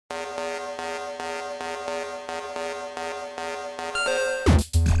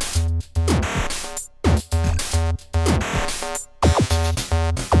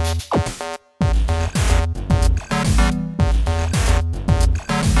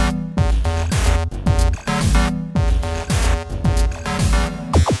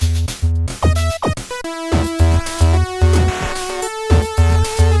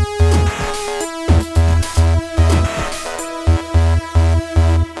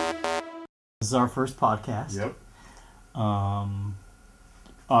This is our first podcast. Yep.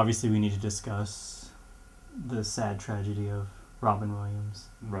 Obviously, we need to discuss the sad tragedy of Robin Williams.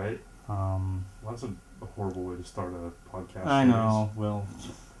 Right. Well, that's a horrible way to start a podcast. I know. Well,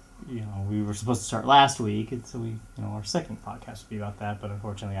 we were supposed to start last week, and so our second podcast would be about that. But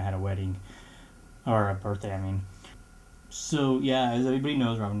unfortunately, I had a wedding or a birthday. So yeah, as everybody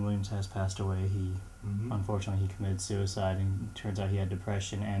knows, Robin Williams has passed away. Unfortunately, he committed suicide, and it turns out he had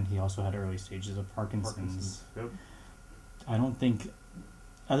depression, and he also had early stages of Parkinson's. Yep. I don't think,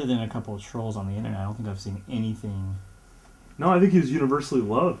 other than a couple of trolls on the internet, I don't think I've seen anything. No, I think he was universally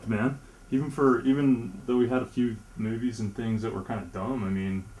loved, man. Even though we had a few movies and things that were kind of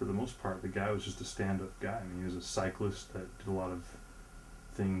dumb, for the most part, the guy was just a stand-up guy. He was a cyclist that did a lot of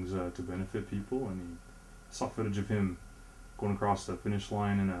things to benefit people, and he saw footage of him going across the finish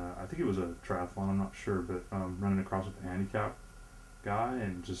line in I think it was a triathlon, I'm not sure, but running across with a handicap guy,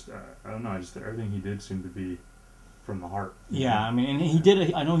 and just I don't know, just everything he did seemed to be from the heart. Yeah, and he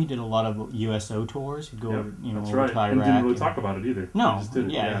did. I know he did a lot of USO tours. He'd go, that's over right. to Iraq. And didn't really talk about it either. No, he just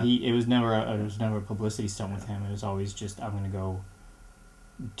did it. It was never a publicity stunt with him. It was always just, I'm going to go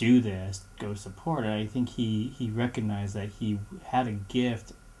do this, go support it. I think he recognized that he had a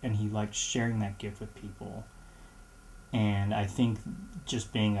gift, and he liked sharing that gift with people. And I think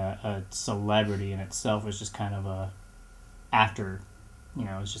just being a celebrity in itself was just kind of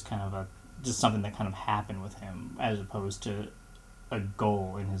it's just kind of just something that kind of happened with him, as opposed to a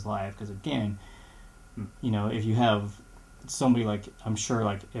goal in his life. Because again, if you have somebody like, I'm sure,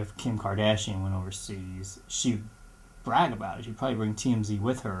 like if Kim Kardashian went overseas, she'd brag about it. She'd probably bring TMZ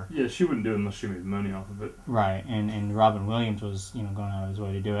with her. Yeah, she wouldn't do it unless she made money off of it. Right, and Robin Williams was going out of his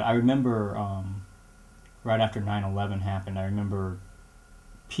way to do it. I remember right after 9/11 happened, I remember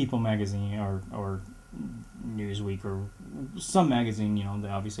People magazine or Newsweek or some magazine, they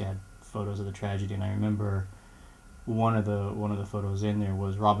obviously had photos of the tragedy, and I remember one of the photos in there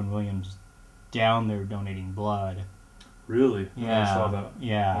was Robin Williams down there donating blood. Really? Yeah, I saw that.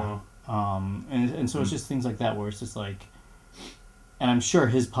 Yeah. Wow. And so it's just things like that where it's just like, and I'm sure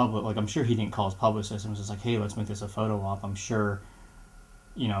his I'm sure he didn't call his publicist and was just like, hey, let's make this a photo op. I'm sure,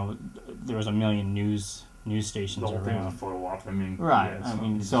 there was a million news stations the whole around. thing was a photo op. Right.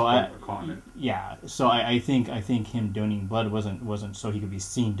 Yeah, So I think him donating blood wasn't so he could be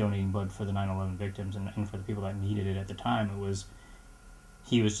seen donating blood for the 9/11 victims and for the people that needed it at the time.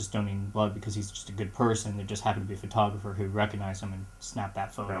 He was just donating blood because he's just a good person. There just happened to be a photographer who recognized him and snapped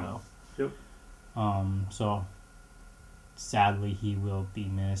that photo. Yep. So sadly, he will be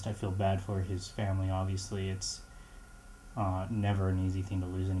missed. I feel bad for his family. Obviously, it's never an easy thing to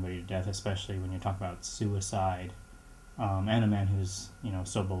lose anybody to death, especially when you're talking about suicide, and a man who's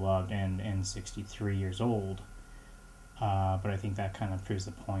so beloved and 63 years old. But I think that kind of proves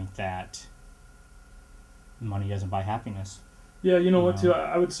the point that money doesn't buy happiness. Yeah, what too?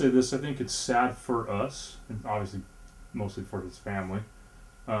 I would say this. I think it's sad for us, and obviously mostly for his family.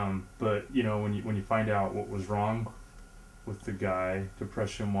 But when you find out what was wrong with the guy,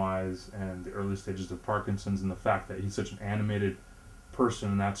 depression-wise, and the early stages of Parkinson's, and the fact that he's such an animated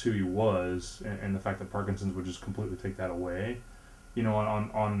person, and that's who he was, and the fact that Parkinson's would just completely take that away.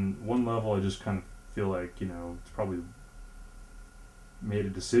 On one level, I just kind of feel like, it's probably made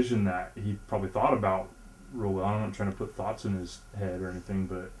a decision that he probably thought about real well. I'm not trying to put thoughts in his head or anything,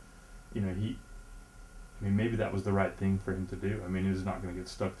 but, maybe that was the right thing for him to do. He was not going to get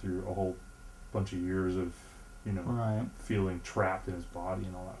stuck through a whole bunch of years of right, feeling trapped in his body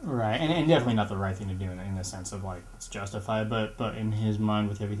and all that. Right, and definitely not the right thing to do in the sense of like it's justified, but in his mind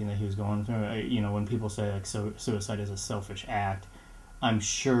with everything that he was going through, when people say like suicide is a selfish act, I'm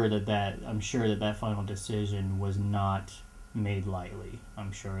sure that final decision was not made lightly.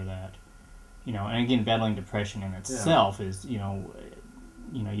 I'm sure that, and again, battling depression in itself is, you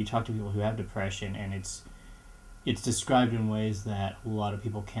talk to people who have depression, and it's described in ways that a lot of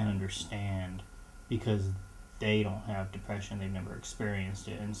people can't understand because they don't have depression, they've never experienced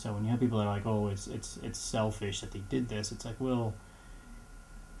it. And so when you have people that are like, oh, it's selfish that they did this, it's like, well,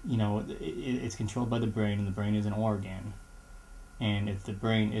 it's controlled by the brain, and the brain is an organ. And if the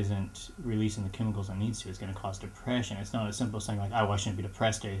brain isn't releasing the chemicals it needs to, it's going to cause depression. It's not as simple as saying like, oh, I shouldn't be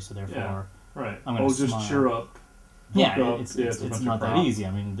depressed today, so therefore right. I'm going to smile. Just cheer up. Yeah, it's not that easy.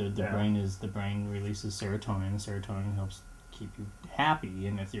 The brain releases serotonin, and serotonin helps keep you happy.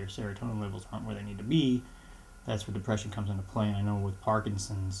 And if your serotonin levels aren't where they need to be, that's where depression comes into play. And I know with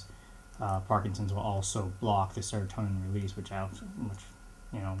Parkinson's will also block the serotonin release, which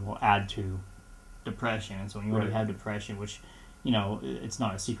will add to depression. And so when you already have depression, which it's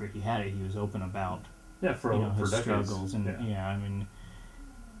not a secret he had it. He was open about for his decades. struggles, and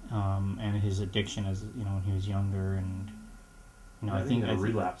and his addiction as when he was younger, and I think he had a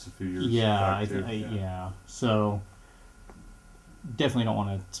relapse a few years. Yeah, So definitely don't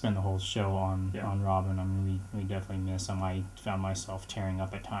want to spend the whole show on Robin. I mean, we definitely miss him. I found myself tearing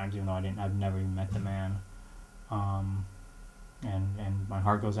up at times, even though I've never even met the man. And my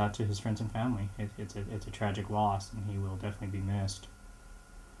heart goes out to his friends and family. It's a tragic loss, and he will definitely be missed.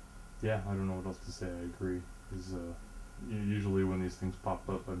 Yeah, I don't know what else to say. I agree. Because usually when these things pop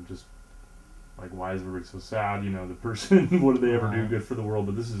up, I'm just like, why is everybody so sad? The person, what did they ever do good for the world?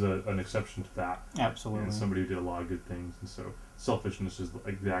 But this is an exception to that. Absolutely. And somebody who did a lot of good things. And so selfishness is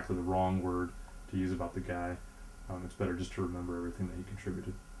exactly the wrong word to use about the guy. It's better just to remember everything that he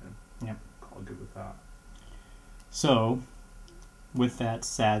contributed and call it good with that. So, with that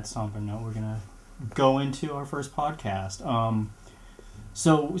sad, somber note, we're going to go into our first podcast.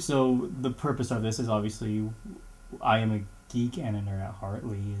 So the purpose of this is obviously, I am a geek and a nerd at heart.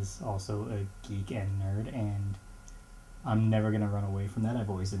 Lee is also a geek and nerd, and I'm never going to run away from that. I've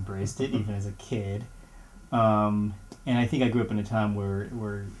always embraced it, even as a kid. And I think I grew up in a time where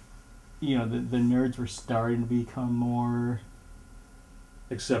the nerds were starting to become more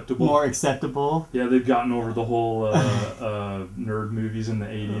acceptable. Yeah, they've gotten over the whole nerd movies in the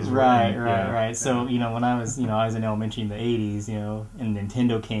 80s. Right. So, when I was in elementary in the 80s, and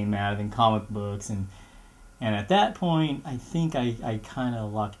Nintendo came out, and comic books, and at that point, I think I kind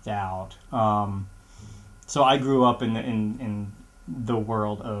of lucked out. So I grew up in the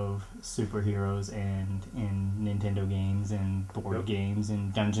world of superheroes and Nintendo games and board games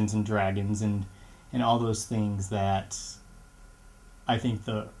and Dungeons and Dragons and all those things that I think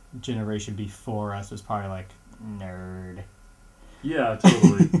the generation before us was probably like, nerd. Yeah,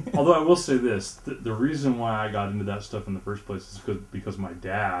 totally. Although I will say this, the reason why I got into that stuff in the first place is because my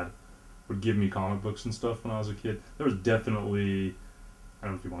dad would give me comic books and stuff when I was a kid. There was definitely, I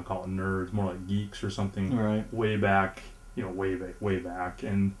don't know if you want to call it nerds, more like geeks or something, right, way back, way back.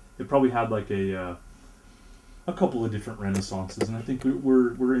 And it probably had like a couple of different renaissances, and I think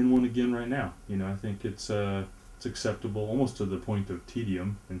we're in one again right now. I think it's acceptable, almost to the point of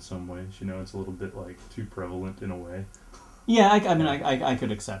tedium in some ways. It's a little bit like too prevalent in a way. Yeah, I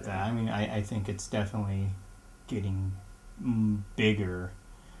could accept that. I mean, I think it's definitely getting bigger.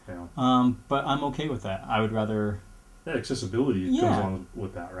 Yeah. But I'm okay with that. I would rather. Yeah, accessibility comes along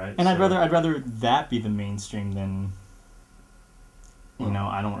with that, right? And I'd rather that be the mainstream than.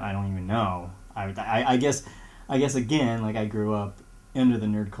 I don't even know. I guess again, like, I grew up into the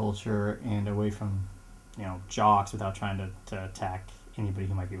nerd culture and away from jocks, without trying to attack anybody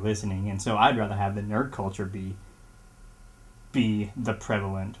who might be listening, and so I'd rather have the nerd culture be the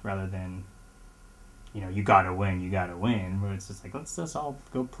prevalent rather than you gotta win, where it's just like, let's just all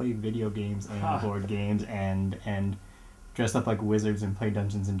go play video games and board games and dress up like wizards and play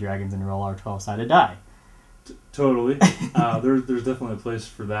Dungeons and Dragons and roll our 12-sided die. Totally. There's definitely a place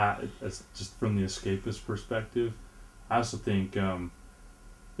for that. It's just from the escapist perspective. I also think the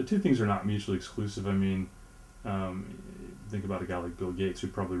two things are not mutually exclusive. I mean, think about a guy like Bill Gates, who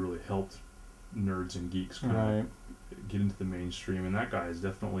probably really helped nerds and geeks kind of get into the mainstream, and that guy is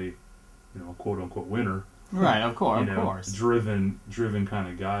definitely, a quote-unquote winner. Right, of course. Driven kind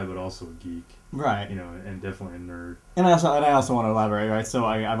of guy, but also a geek. Right. And definitely a nerd. And I also want to elaborate, right? So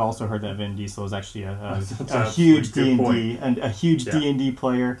I've also heard that Vin Diesel is actually a huge D&D and a huge D&D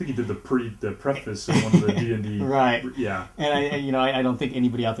player. I think he did the preface of one of the D&D. Right. Yeah. And I don't think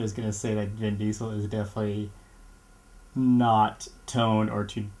anybody out there is going to say that Vin Diesel is definitely not toned or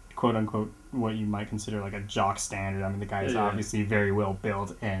to quote unquote what you might consider like a jock standard. I mean, the guy is obviously very well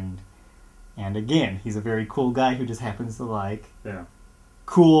built, and again, he's a very cool guy who just happens to like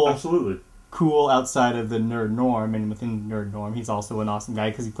cool. Absolutely. Cool outside of the nerd norm, and within the nerd norm, he's also an awesome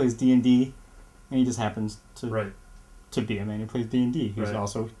guy because he plays D&D, and he just happens to be a man who plays D&D. He's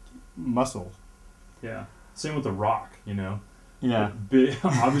also muscle. Yeah. Same with The Rock, Yeah.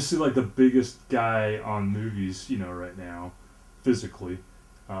 Obviously, like the biggest guy on movies, right now, physically.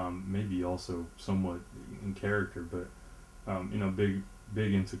 Maybe also somewhat in character, but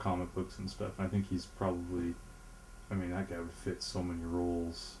big into comic books and stuff. And I think he's probably. I mean, that guy would fit so many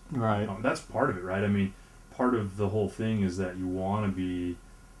roles. Right. That's part of it, right? I mean, part of the whole thing is that you want to be,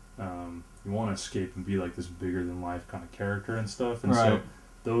 you want to escape and be like this bigger than life kind of character and stuff. And so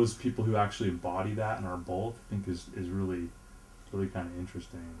those people who actually embody that and are both, I think is really, really kind of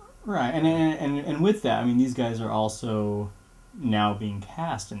interesting. Right. And with that, I mean, these guys are also now being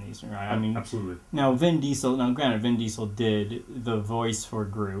cast in these, right? I mean, absolutely. Now, granted, Vin Diesel did the voice for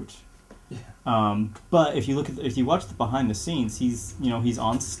Groot. Yeah. But if you watch the behind the scenes, he's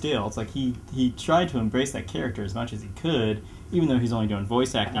on still. It's like he tried to embrace that character as much as he could, even though he's only doing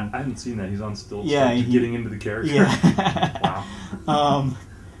voice acting. I haven't seen that. He's on stilts. Yeah, like, getting into the character. Yeah. Wow.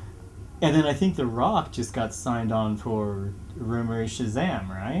 And then I think The Rock just got signed on for rumored Shazam,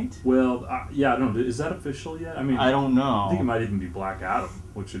 right? Well, yeah, I don't know. Is that official yet? I mean, I don't know. I think it might even be Black Adam,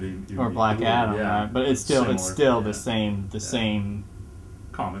 which would even or Black Adam, yeah. right? But it's still Similar, the same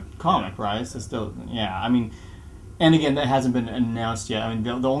comic, right? So still, yeah. I mean, and again, that hasn't been announced yet. I mean,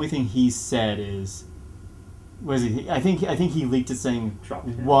 the only thing he said is, was he? I think he leaked it saying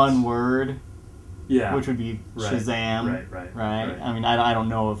one word. Yeah. Which would be Shazam. Right. I mean, I don't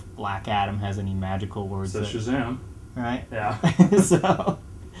know if Black Adam has any magical words. So Shazam. Right. Yeah.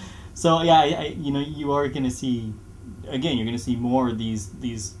 so yeah, you are going to see, again, you're going to see more of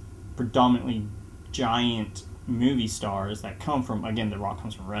these predominantly giant movie stars that come from, again, The Rock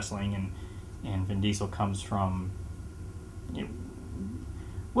comes from wrestling, and Vin Diesel comes from,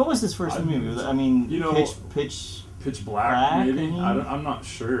 what was his first movie? I mean, Pitch Black maybe? I'm not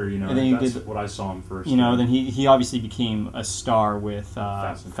sure, and then that's what I saw him first. Then he obviously became a star with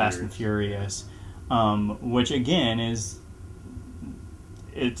Fast and Furious, which again it's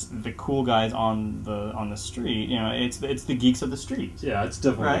the cool guys on the street. It's the geeks of the street. Yeah, it's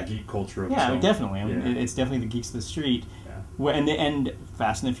definitely the geek culture of definitely. I mean, it's definitely the geeks of the street. Yeah. And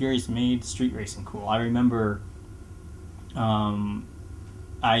Fast and the Furious made street racing cool. I remember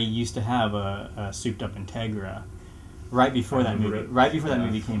I used to have a souped up Integra right before that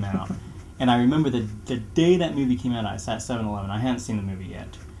movie came out. And I remember the day that movie came out, I was at 7-Eleven. I hadn't seen the movie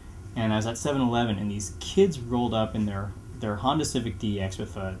yet. And I was at 7-Eleven, and these kids rolled up in their Honda Civic DX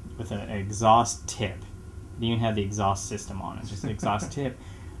with an exhaust tip. They didn't even have the exhaust system on it, just an exhaust tip.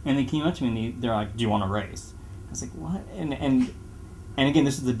 And they came up to me, and they're like, "Do you want to race?" I was like, "What?" And again,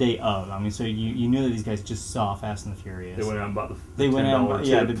 this is the day of. I mean, so you knew that these guys just saw Fast and the Furious. They went out and bought the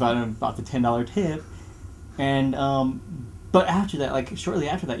 $10 bought the $10 tip. And but after that, like shortly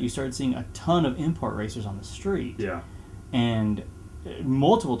after that, you started seeing a ton of import racers on the street. Yeah. And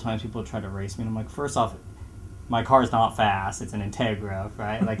multiple times people tried to race me, and I'm like, first off, my car is not fast. It's an Integra,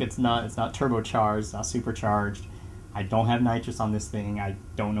 right? Like it's not turbocharged, it's not supercharged. I don't have nitrous on this thing. I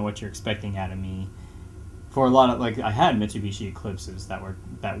don't know what you're expecting out of me. For a lot of I had Mitsubishi Eclipses that were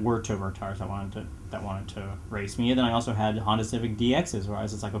turbocharged that wanted to race me. And then I also had Honda Civic DXs where I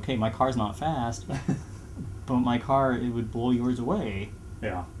was just like, okay, my car's not fast. But my car, it would blow yours away.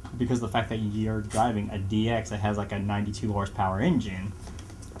 Yeah. Because of the fact that you're driving a DX that has like a 92 horsepower engine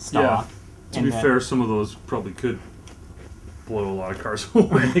stock. Yeah. To be fair, some of those probably could blow a lot of cars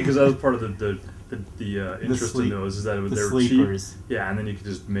away because that was part of the interest in those is that they were sleepers. Cheap. Yeah, and then you could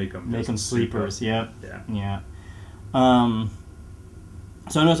just make them sleepers. Yep. Yeah.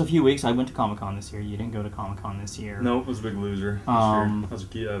 So I know it's a few weeks. I went to Comic-Con this year. You didn't go to Comic-Con this year. No, I was a big loser this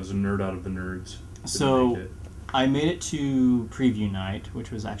year. I was a nerd out of the nerds. So I made it to preview night,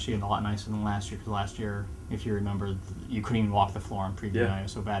 which was actually a lot nicer than last year, because last year, if you remember, you couldn't even walk the floor on preview night. It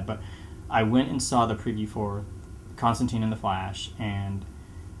was so bad. But I went and saw the preview for Constantine and the Flash, and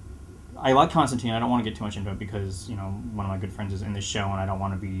I like Constantine. I don't want to get too much into it because, one of my good friends is in the show, and I don't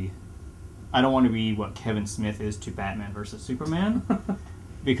want to be what Kevin Smith is to Batman versus Superman,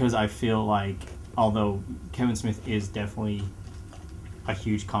 because I feel like, although Kevin Smith is definitely a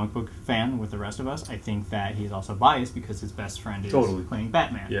huge comic book fan with the rest of us, I think that he's also biased because his best friend is playing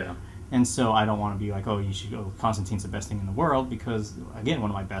Batman. Yeah. And so I don't want to be like, oh, you should go, Constantine's the best thing in the world, because, again, one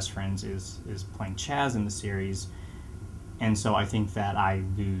of my best friends is playing Chaz in the series, and so I think that I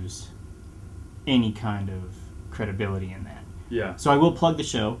lose any kind of credibility in that. Yeah. So I will plug the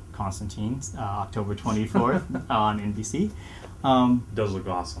show, Constantine, October 24th on NBC. Does look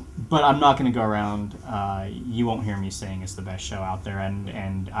awesome. But I'm not going to go around. You won't hear me saying it's the best show out there,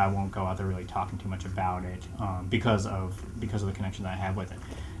 and I won't go out there really talking too much about it because of the connection that I have with it.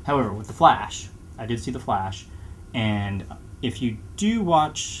 However, with the Flash, I did see the Flash, and if you do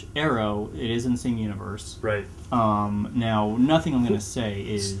watch Arrow, it is in the same universe. Right. Now, nothing I'm going to say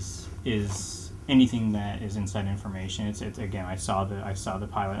is anything that is inside information. It's again, I saw the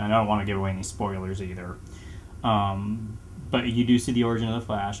pilot, and I don't want to give away any spoilers either. But you do see the origin of the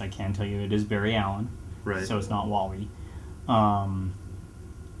Flash. I can tell you it is Barry Allen. Right. So it's not Wally.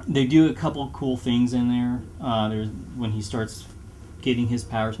 They do a couple cool things in there. There's when he starts getting his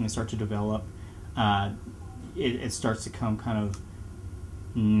powers, when they start to develop, it starts to come kind of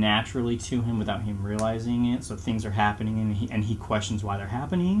naturally to him without him realizing it. So things are happening, and he questions why they're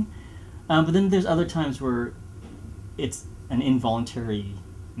happening. But then there's other times where it's an involuntary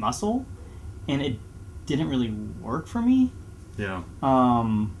muscle, and it didn't really work for me. Yeah.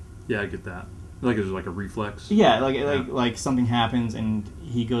 Yeah, I get that. Like it's like a reflex. Yeah, like something happens and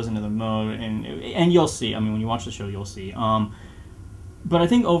he goes into the mode, and you'll see. I mean, when you watch the show, you'll see. But I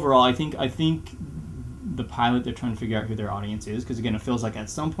think overall, I think the pilot, they're trying to figure out who their audience is, because again, it feels like at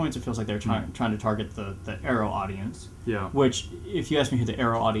some points it feels like they're trying to target the Arrow audience. Yeah. Which, if you ask me who the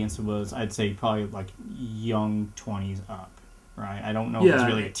Arrow audience was, I'd say probably like young 20s up. Right, I don't know if it's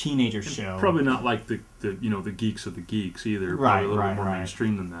really a teenager show. Probably not like the the geeks of the geeks either. Right, probably a little bit more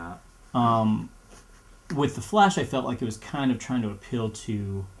mainstream than that. With The Flash, I felt like it was kind of trying to appeal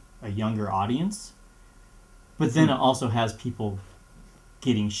to a younger audience, but then it also has people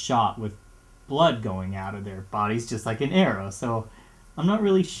getting shot with blood going out of their bodies, just like an Arrow. So I'm not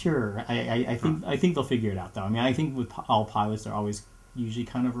really sure. I think they'll figure it out, though. I mean, I think with all pilots, they're always usually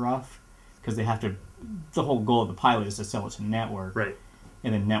kind of rough, because they have to. The whole goal of the pilot is to sell it to network, right?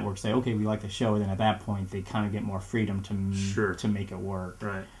 And then networks say, "Okay, we like the show." And then at that point, they kind of get more freedom to make it work,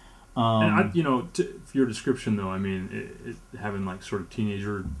 right? And for your description though, I mean, it having like sort of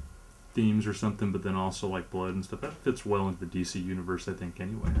teenager themes or something, but then also like blood and stuff, that fits well into the DC universe, I think.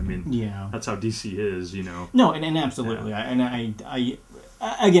 Anyway, I mean, that's how DC is, No, and absolutely, I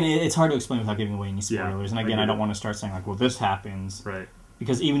again, it's hard to explain without giving away any spoilers. And again, I don't want to start saying like, well, this happens, right?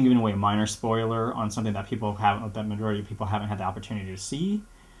 Because even giving away a minor spoiler on something that that majority of people haven't had the opportunity to see,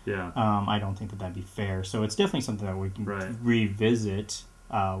 I don't think that'd be fair. So it's definitely something that we can revisit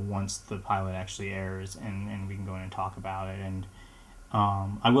once the pilot actually airs, and we can go in and talk about it. And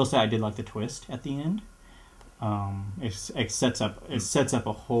I will say I did like the twist at the end. It sets up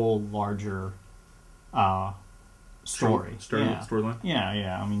a whole larger storyline.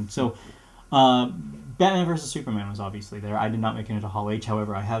 Yeah. I mean, so. Batman vs. Superman was obviously there. I did not make it into Hall H.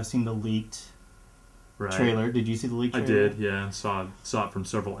 However, I have seen the leaked trailer. Did you see the leaked trailer? I did, yeah. Saw it from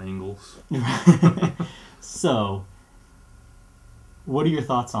several angles. So, what are your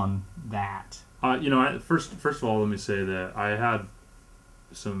thoughts on that? First of all, let me say that I had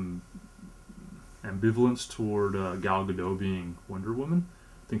some ambivalence toward Gal Gadot being Wonder Woman.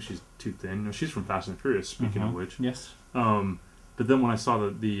 I think she's too thin. She's from Fast and Furious, speaking of which. Yes. But then when I saw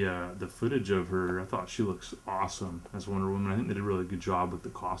the footage of her, I thought she looks awesome as Wonder Woman. I think they did a really good job with the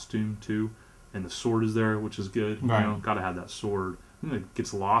costume too, and the sword is there, which is good. Right. Gotta have that sword. I think it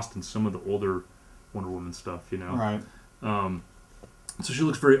gets lost in some of the older Wonder Woman stuff. Right. So she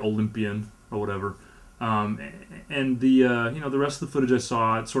looks very Olympian or whatever. And the rest of the footage I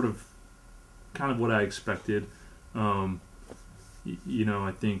saw, it's sort of kind of what I expected. I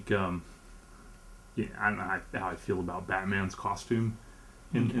think. I don't know how I feel about Batman's costume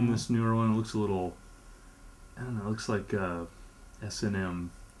in this newer one. It looks a little, I don't know, it looks like S&M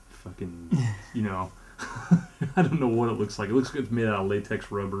fucking, I don't know what it looks like. It looks like it's made out of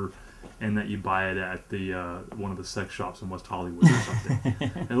latex rubber, and that you buy it at the one of the sex shops in West Hollywood or something.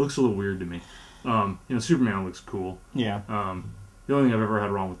 And it looks a little weird to me. Superman looks cool. Yeah. The only thing I've ever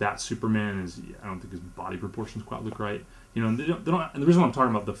had wrong with that Superman is I don't think his body proportions quite look right. And they don't, and the reason why I'm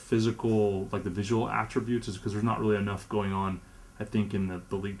talking about the physical, like the visual attributes, is because there's not really enough going on, I think, in the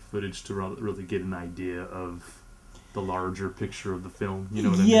leaked footage to really get an idea of the larger picture of the film. You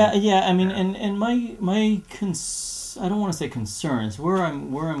know what I mean? Yeah. I mean, and my I don't want to say concerns. Where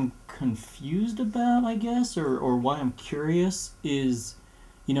I'm confused about, I guess, or why I'm curious is,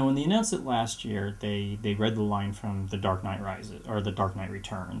 when they announced it last year, they read the line from The Dark Knight Rises, or The Dark Knight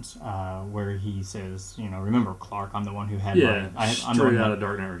Returns, where he says, remember Clark, I'm the one who had I'm straight out of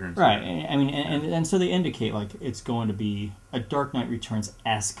Dark Knight Returns. Right. I mean, and so they indicate like it's going to be a Dark Knight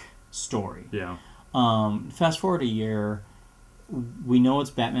Returns-esque story. Yeah. Fast forward a year, we know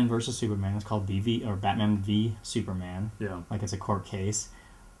it's Batman versus Superman. It's called Batman v Superman. Yeah. Like it's a court case.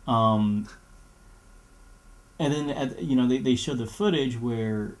 And then they show the footage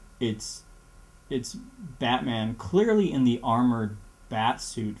where it's Batman clearly in the armored bat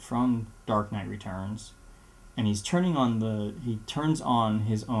suit from Dark Knight Returns, and he turns on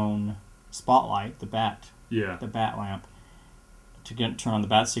his own spotlight, the bat lamp, to turn on the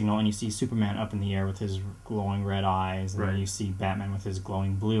bat signal, and you see Superman up in the air with his glowing red eyes, and then you see Batman with his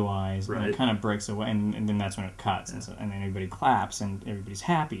glowing blue eyes, and it kind of breaks away, and then that's when it cuts, and then everybody claps and everybody's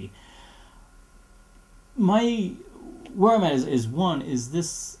happy. Where I'm at is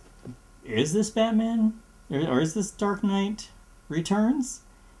this Batman or is this Dark Knight Returns?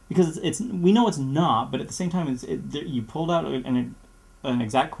 Because we know it's not, but at the same time, you pulled out an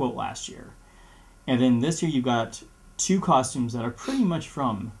exact quote last year, and then this year you got two costumes that are pretty much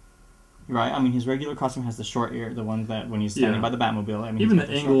from. Right, I mean his regular costume has the short ear, the one that when he's standing by the Batmobile. I mean, even the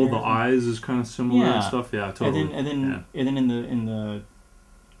angle of the eyes is kind of similar and stuff. Yeah, totally. And then in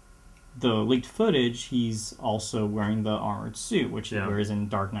the leaked footage, he's also wearing the armored suit, which he wears in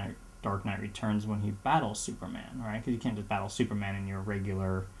Dark Knight Dark Knight Returns when he battles Superman, right? Because you can't just battle Superman in your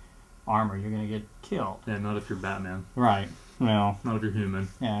regular armor. You're going to get killed. Yeah, not if you're Batman. Right. Well. Not if you're human.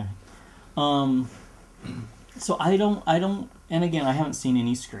 Yeah. So I don't, and again, I haven't seen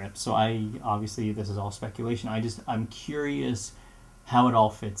any script, so obviously this is all speculation. I'm curious how it all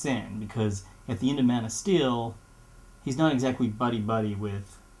fits in, because at the end of Man of Steel, he's not exactly buddy-buddy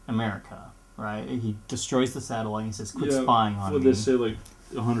with America, right? He destroys the satellite and he says, quit spying on me. Would they say, like,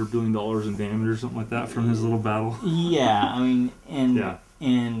 $100 billion in damage or something like that from his little battle? Yeah, I mean,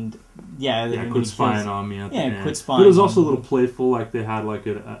 quit spying on me at the end. Quit spying. But it was also a little playful, like they had like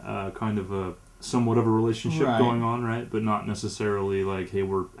a kind of a somewhat of a relationship going on, right? But not necessarily like, hey,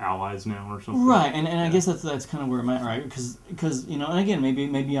 we're allies now or something. Right, and I guess that's kind of where I'm at, right? Because and again,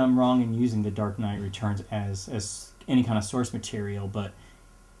 maybe I'm wrong in using the Dark Knight Returns as any kind of source material, but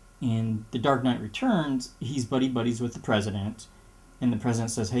in the Dark Knight Returns, he's buddies with the president. And the president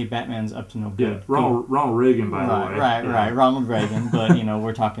says, hey, Batman's up to no good. Yeah, Ronald Reagan, by the way. Right, Ronald Reagan. But,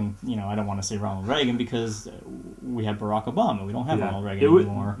 we're talking, I don't want to say Ronald Reagan because we have Barack Obama. We don't have Ronald Reagan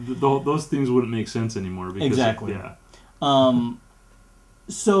anymore. Those things wouldn't make sense anymore. Because exactly.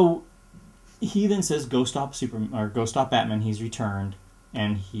 So he then says, go stop Batman. He's returned.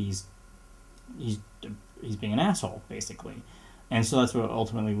 And he's being an asshole, basically. And so that's what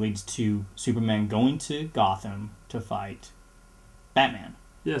ultimately leads to Superman going to Gotham to fight Batman.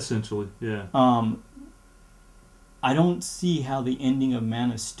 Yeah, essentially, yeah. I don't see how the ending of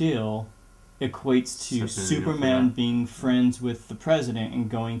Man of Steel equates to Superman being friends with the president and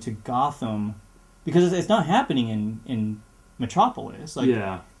going to Gotham, because it's not happening in Metropolis. Like,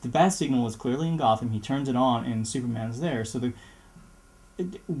 the bat signal is clearly in Gotham. He turns it on, and Superman's there. So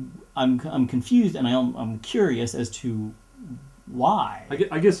I'm confused, and I'm curious as to why.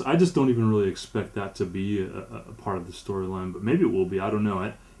 I guess I just don't even really expect that to be a part of the storyline, but maybe it will be. I don't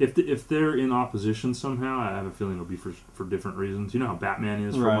know. If they're in opposition somehow, I have a feeling it'll be for different reasons. You know how Batman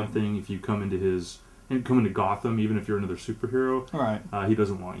is, for one thing. If you come into Gotham, even if you're another superhero, he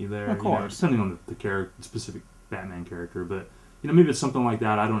doesn't want you there. Of course, depending on the specific Batman character. But maybe it's something like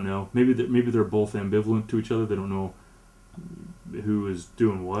that. I don't know. Maybe they're both ambivalent to each other. They don't know who is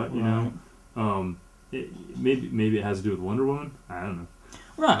doing what. You know. Maybe it has to do with Wonder Woman. I don't know.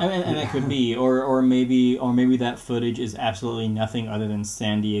 Right, and that could be, or maybe that footage is absolutely nothing other than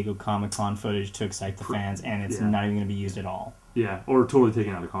San Diego Comic-Con footage to excite the fans, and it's not even going to be used at all. Yeah, or totally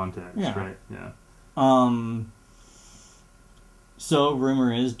taken out of context. Yeah. Right. Yeah. So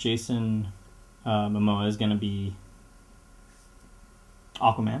rumor is Jason Momoa is going to be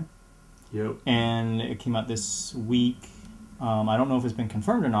Aquaman. Yep. And it came out this week. I don't know if it's been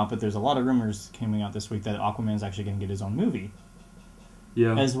confirmed or not, but there's a lot of rumors coming out this week that Aquaman's actually going to get his own movie.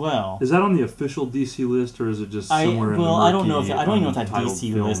 Yeah. As well. Is that on the official DC list, or is it just somewhere in the murky, I don't know even know what that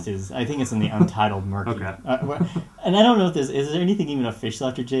DC list is. I think it's in the untitled murky. Okay. And I don't know if is there anything even official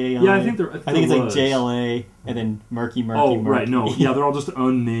after JLA? Yeah, I think it's like JLA and then murky. Right. No. Yeah, they're all just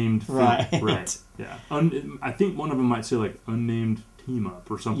unnamed. Right. Yeah. I think one of them might say like unnamed team up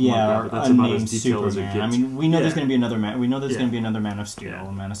or something like that. But that's about as detailed as it gets. I mean, we know there's going to be another Man. We know there's going to be another Man of Steel,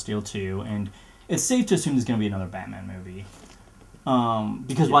 and Man of Steel 2, and it's safe to assume there's going to be another Batman movie.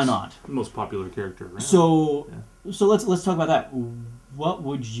 Because why not? The most popular character around. So let's talk about that. What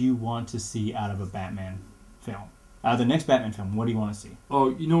would you want to see out of a Batman film? Out of the next Batman film, what do you want to see? Oh,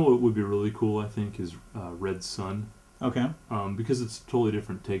 you know what would be really cool, I think, is Red Sun. Okay. Because it's a totally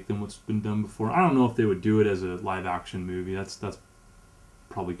different take than what's been done before. I don't know if they would do it as a live action movie. That's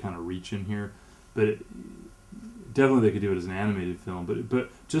probably kind of reaching here, but definitely they could do it as an animated film. But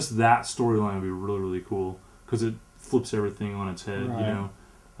just that storyline would be really, really cool because it flips everything on its head. Right.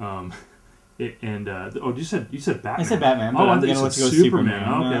 You know. You said Batman. I said Batman. But I'm going to go Superman.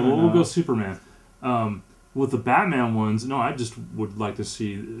 Okay, No. We'll go Superman. With the Batman ones, no, I just would like to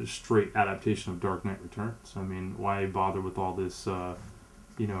see a straight adaptation of Dark Knight Returns. I mean, why bother with all this,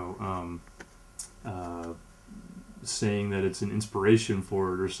 saying that it's an inspiration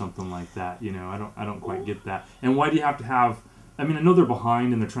for it or something like that? You know, I don't quite get that. And why do you have to have? I mean, I know they're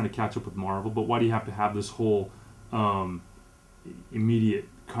behind and they're trying to catch up with Marvel, but why do you have to have this whole immediate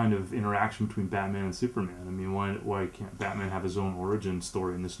kind of interaction between Batman and Superman? I mean, why can't Batman have his own origin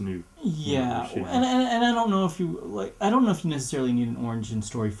story in this new? Yeah, and I don't know if you necessarily need an origin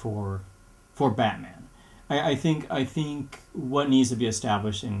story for Batman. I think what needs to be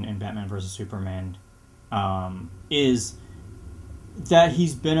established in Batman versus Superman is that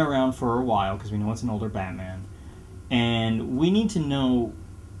he's been around for a while, because we know it's an older Batman, and we need to know,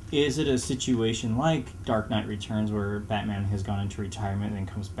 is it a situation like Dark Knight Returns where Batman has gone into retirement and then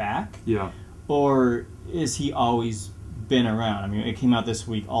comes back? Yeah. Or is he always been around. I mean, it came out this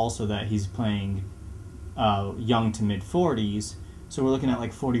week also that he's playing young to mid 40s. So we're looking at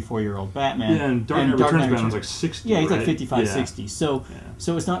like 44-year-old Batman. Yeah, and Dark Knight Returns Batman's like 60. Yeah, he's right? like 55, yeah. 60. So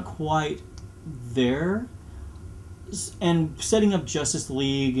it's not quite there. And setting up Justice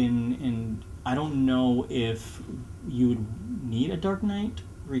League, and I don't know if you would need a Dark Knight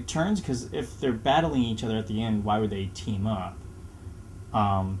Returns, because if they're battling each other at the end, why would they team up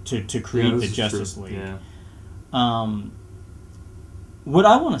to create the Justice League? Yeah. What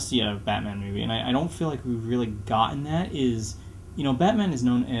I want to see out of a Batman movie, and I don't feel like we've really gotten that, is, you know, Batman is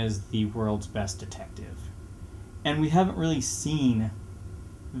known as the world's best detective. And we haven't really seen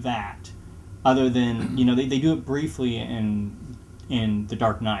that, other than, you know, they do it briefly in The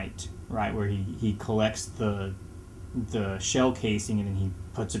Dark Knight, right, where he collects the shell casing and then he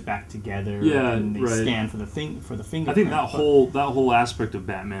puts it back together. Yeah, and they right. scan for the fingerprint. I think that whole aspect of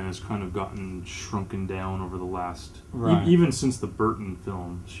Batman has kind of gotten shrunken down over the last, even since the Burton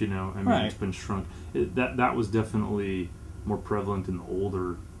films. You know, I mean, it's been shrunk. That was definitely more prevalent in the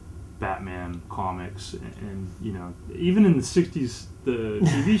older Batman comics, and you know, even in the 60s, the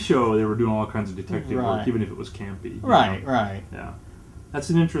TV show, they were doing all kinds of detective work, even if it was campy. Right. Yeah, that's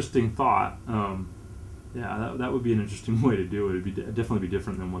an interesting thought. Yeah, that would be an interesting way to do it. It'd definitely be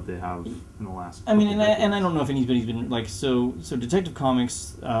different than what they have in the last. I mean, and I don't know if anybody's been like so. Detective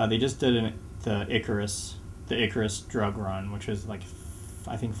Comics, they just did the Icarus drug run, which was like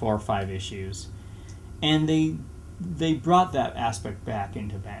I think 4 or 5 issues, and they brought that aspect back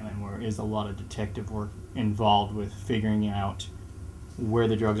into Batman, where there is a lot of detective work involved with figuring out where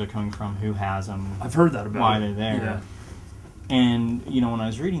the drugs are coming from, who has them. I've heard that about why they're there. Yeah. And, you know, when I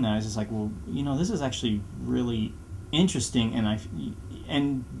was reading that, I was just like, well, you know, this is actually really interesting.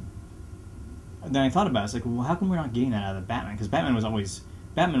 And then I thought about it. It's like, well, how come we're not getting that out of Batman? Because Batman was always...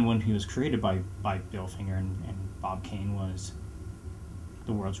 Batman, when he was created by Bill Finger and Bob Kane, was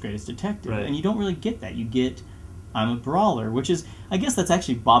the world's greatest detective. Right. And you don't really get that. You get... I'm a brawler, which is, I guess that's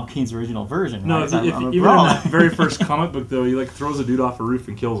actually Bob Kane's original version. No, right? even in that very first comic book, though, he like throws a dude off a roof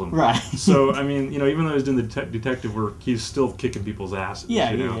and kills him. Right. So, I mean, you know, even though he's doing the detective work, he's still kicking people's asses.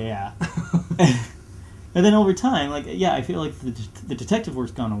 Yeah. And then over time, like, I feel like the detective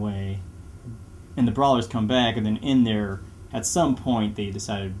work's gone away, and the brawlers come back, and then in there, at some point, they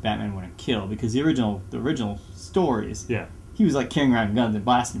decided Batman wouldn't kill, because the original stories, he was like carrying around guns and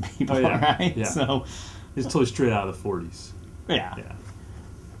blasting people, right? Yeah. So. It's totally straight out of the 40s. Yeah.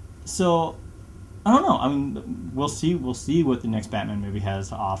 So, I don't know. I mean, we'll see what the next Batman movie has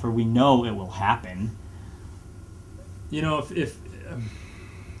to offer. We know it will happen. You know, if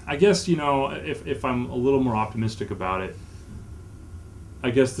I guess, you know, if I'm a little more optimistic about it, I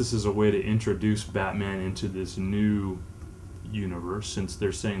guess this is a way to introduce Batman into this new universe, since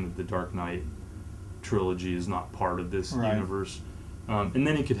they're saying that the Dark Knight trilogy is not part of this universe. And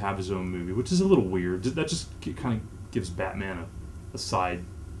then he could have his own movie, which is a little weird. That just kind of gives Batman a side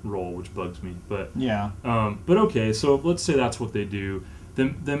role, which bugs me. But but okay, so let's say that's what they do.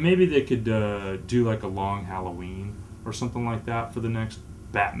 Then maybe they could do like a long Halloween or something like that for the next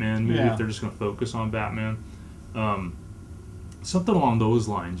Batman movie, if they're just going to focus on Batman. Something along those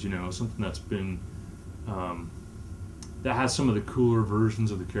lines, you know, something that's been... that has some of the cooler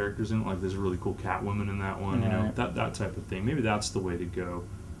versions of the characters in it, like there's a really cool Catwoman in that one, you know, that type of thing. Maybe that's the way to go.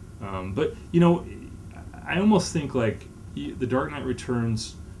 But, you know, I almost think, like, the Dark Knight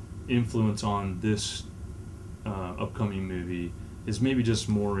Returns influence on this upcoming movie is maybe just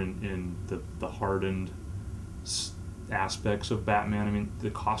more in the hardened aspects of Batman. I mean,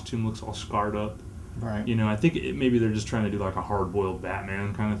 the costume looks all scarred up. Right. You know, I think maybe they're just trying to do, like, a hard-boiled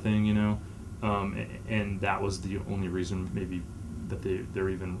Batman kind of thing, you know. And that was the only reason maybe that they're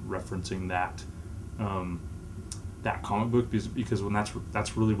even referencing that that comic book, because when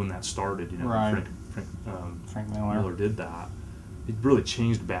that's really when that started, you know. Frank Miller did that. It really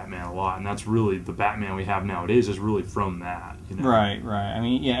changed Batman a lot, and that's really the Batman we have nowadays is really from that, you know. Right. I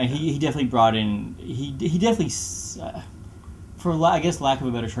mean, he definitely brought in he definitely for I guess lack of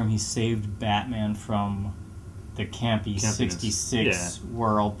a better term, he saved Batman from the campy 66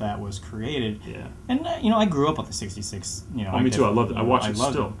 world that was created. Yeah. And, you know, I grew up on the 66, you know. Oh, me too. I loved it. I watch it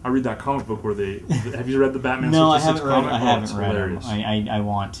still. I read that comic book where they... Have you read the Batman 66 comic? I haven't read it. I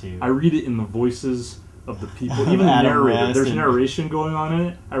want to. I read it in the voices of the people. Even the narrator. There's narration going on in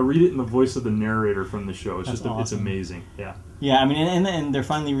it. I read it in the voice of the narrator from the show. It's just awesome. It's amazing. Yeah. Yeah, I mean, and they're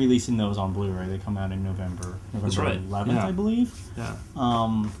finally releasing those on Blu-ray. They come out in November 11th, I believe. Yeah.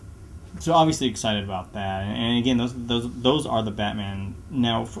 So obviously excited about that, and again, those are the Batman.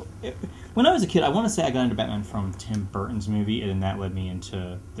 Now, when I was a kid, I want to say I got into Batman from Tim Burton's movie, and that led me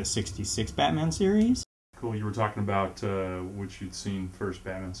into the '66 Batman series. Cool. You were talking about which you'd seen first,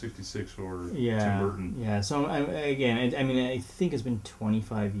 Batman 66 or Tim Burton. Yeah. So I think it's been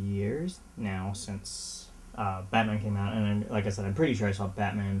 25 years now since Batman came out, and like I said, I'm pretty sure I saw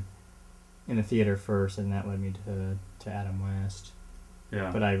Batman in the theater first, and that led me to Adam West. Yeah.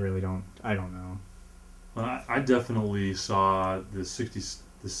 But I really don't. I don't know. Well, I definitely saw the 60s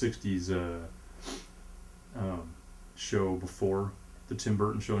show before the Tim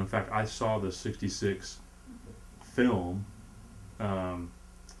Burton show. In fact, I saw the 66 film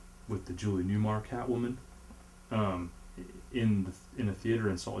with the Julie Newmar Catwoman in a theater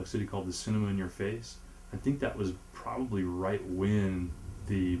in Salt Lake City called the Cinema in Your Face. I think that was probably right when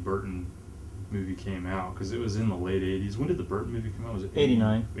the Burton movie came out, because it was in the late 80s. When did the Burton movie come out? Was it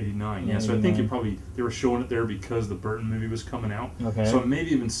 89? 89, yeah. So 89. I think they were showing it there because the Burton movie was coming out. Okay. So I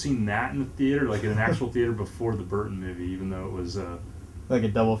maybe even seen that in the theater, like in an actual theater before the Burton movie, even though it was like a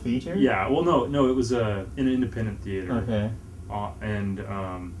double feature? Yeah, well, no, it was in an independent theater. Okay. And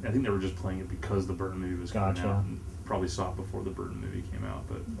I think they were just playing it because the Burton movie was coming out. And probably saw it before the Burton movie came out.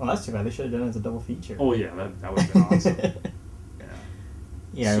 But well, that's too bad. They should have done it as a double feature. Oh yeah, that would have been awesome.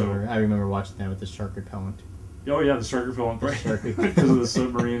 Yeah, I remember watching that with the shark repellent. Oh yeah, the shark repellent, right? Because of the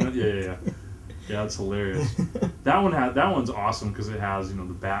submarine. Yeah, that's hilarious. That one's awesome because it has the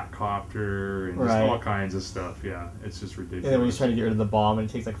Batcopter and just all kinds of stuff. Yeah, it's just ridiculous. And then when he's trying to get rid of the bomb, and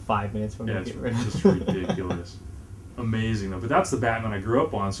it takes like 5 minutes for him to get rid of it. It's just ridiculous. Amazing though. But that's the Batman I grew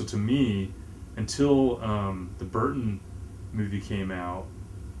up on. So to me, until the Burton movie came out,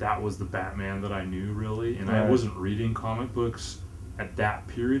 that was the Batman that I knew really, and I wasn't reading comic books at that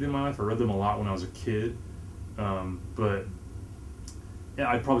period in my life. I read them a lot when I was a kid, but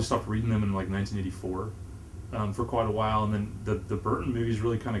I probably stopped reading them in like 1984 for quite a while, and then the Burton movies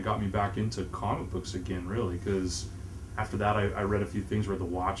really kind of got me back into comic books again, really, because after that I read a few things, read The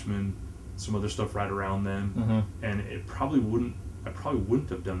Watchmen, some other stuff right around then, and I probably wouldn't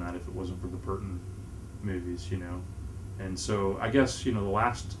have done that if it wasn't for the Burton movies, and so I guess the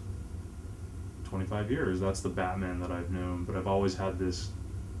last 25 years, that's the Batman that I've known, but I've always had this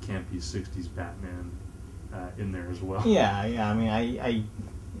campy 60s Batman in there as well. Yeah. I mean, I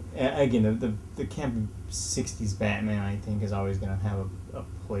again, the campy 60s Batman, I think, is always going to have a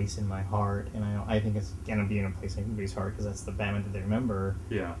place in my heart, and I think it's going to be in a place in everybody's heart because that's the Batman that they remember.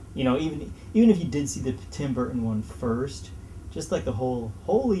 Yeah. Even if you did see the Tim Burton one first, just like the whole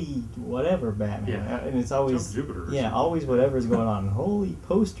holy whatever Batman, and it's always always whatever's going on. Holy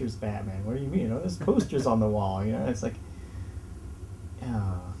posters, Batman. What do you mean? There's posters on the wall. It's like,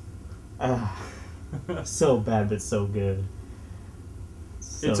 so bad but so good.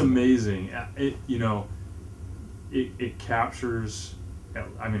 It's amazing. It captures.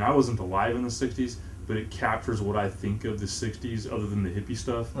 I mean, I wasn't alive in the 60s, but it captures what I think of the 60s, other than the hippie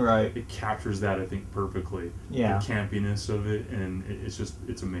stuff. Right. It captures that, I think, perfectly. Yeah. The campiness of it, and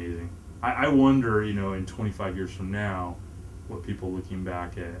it's amazing. I wonder, in 25 years from now, what people looking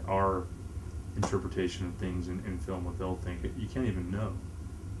back at our interpretation of things in film, what they'll think. You can't even know,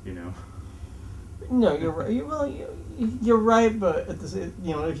 No, you're right. You're right, but if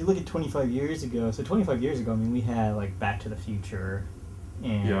you look at 25 years ago, so 25 years ago, I mean, we had like Back to the Future,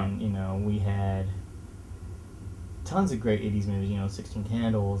 and we had tons of great 80s movies, 16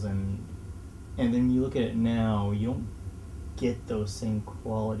 Candles, and then you look at it now, you don't get those same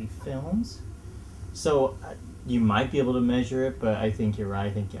quality films. So you might be able to measure it, but I think you're right.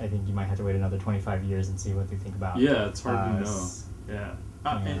 I think you might have to wait another 25 years and see what they think about. Yeah, it's hard to know. Yeah,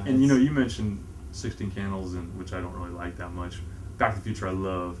 and you mentioned 16 Candles, which I don't really like that much. Back to the Future I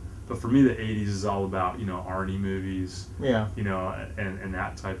love. But for me, the 80s is all about, Arnie movies. Yeah. And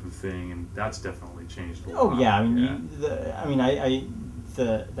that type of thing, and that's definitely changed a lot. Oh yeah, I mean,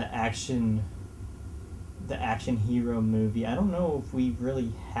 the action hero movie. I don't know if we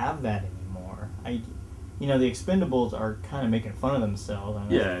really have that anymore. The Expendables are kind of making fun of themselves. I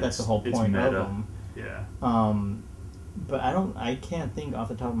mean, that's the whole point of them. Yeah. But I can't think off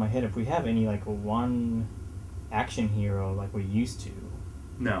the top of my head if we have any like one action hero like we used to.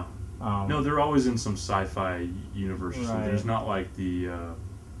 No. No, they're always in some sci-fi universe. Right. So there's not like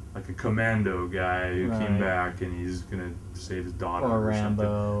like a commando guy who came back and he's gonna save his daughter or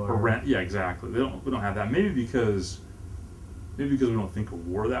Rambo something. Yeah, exactly. We don't have that. Maybe because we don't think of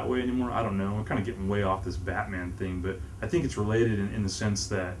war that way anymore. I don't know. We're kind of getting way off this Batman thing, but I think it's related in the sense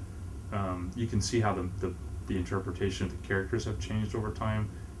that you can see how the interpretation of the characters have changed over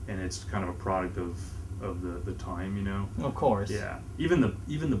time, and it's kind of a product of the time, Of course. Yeah. Even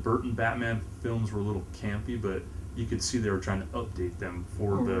the Burton Batman films were a little campy, but you could see they were trying to update them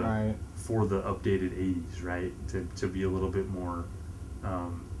for the updated 80s, right? To be a little bit more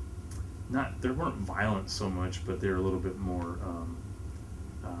they weren't violent so much, but they were a little bit more.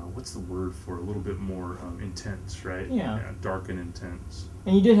 What's the word for a little bit more intense, right? Yeah. Dark and intense.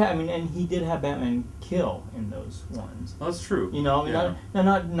 And you did have, and he did have Batman kill in those ones. Well, that's true. You know, I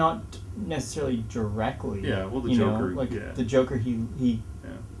mean, not necessarily directly. Yeah. Well, the Joker. The Joker, he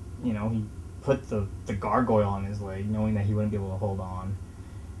you know, he put the gargoyle on his leg, knowing that he wouldn't be able to hold on,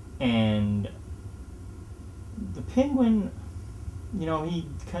 and the Penguin, you know, he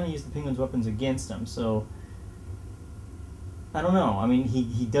kind of used the Penguin's weapons against him, so. I don't know. I mean,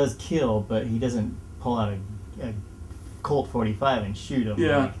 he does kill, but he doesn't pull out a Colt 45 and shoot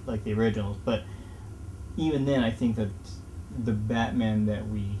him like the originals. But even then, I think that the Batman that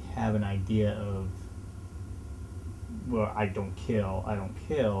we have an idea of, well, I don't kill. I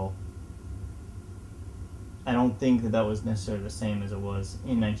don't think that was necessarily the same as it was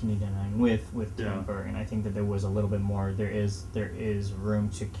in 1989 with Tim Burton. I think that there was a little bit more. There is room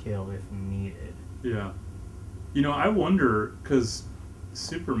to kill if needed. Yeah. You know, I wonder, because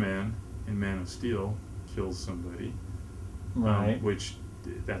Superman in Man of Steel kills somebody. Right. Which,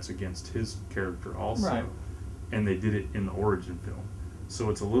 that's against his character also. Right. And they did it in the origin film. So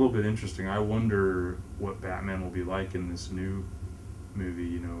it's a little bit interesting. I wonder what Batman will be like in this new movie.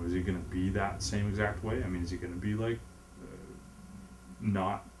 You know, is he going to be that same exact way? I mean, is he going to be like,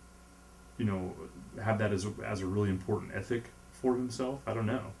 not, you know, have that as a really important ethic for himself? I don't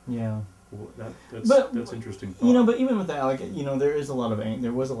know. Yeah. Well, that's interesting thought. You know, but even with that, like, you know, there was a lot of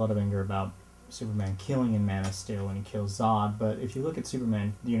anger about Superman killing in Man of Steel when he kills Zod. But if you look at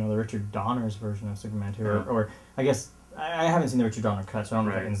Superman, you know, the Richard Donner's version of Superman 2, or I guess I haven't seen the Richard Donner cut, so I don't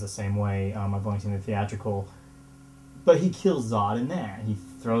know if it ends the same way. I've only seen the theatrical, but he kills Zod in that. He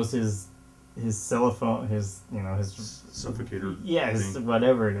throws his cellophone, his suffocator. Yeah,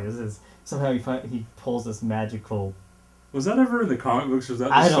 whatever it is somehow he pulls this magical. Was that ever in the comic books, or was that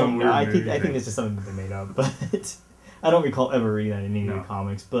just I don't know. I think it's just something that they made up, but I don't recall ever reading that in any of the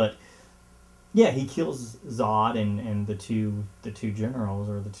comics. But yeah, he kills Zod and the two generals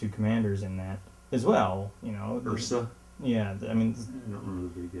or the two commanders in that as well. You know, Ursa. Yeah, I mean, I don't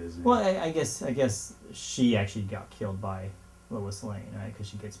remember the big guy's name. Well, I guess she actually got killed by Lois Lane, right? Because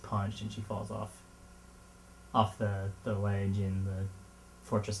she gets punched and she falls off the ledge in the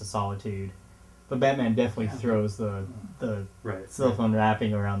Fortress of Solitude. But Batman definitely throws the cell phone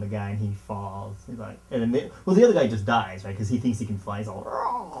wrapping around the guy, and he falls. He's like, and then the other guy just dies, right? Because he thinks he can fly. He's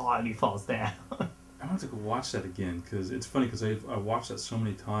all, and he falls down. I want to go watch that again, because it's funny, because I watched that so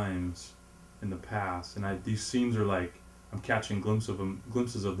many times in the past, and these scenes are like, I'm catching glimpses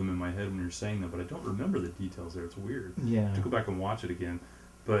of them in my head when you're saying them, but I don't remember the details there. It's weird. Yeah. I have to go back and watch it again.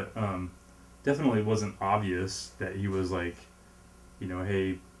 But definitely it wasn't obvious that he was like, you know,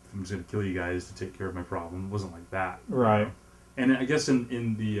 hey, I'm just going to kill you guys to take care of my problem. It wasn't like that. Right. You know? And I guess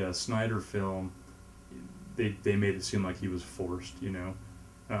in the Snyder film, they made it seem like he was forced, you know,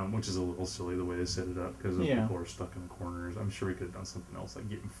 which is a little silly the way they set it up, because people are stuck in the corners. I'm sure we could have done something else, like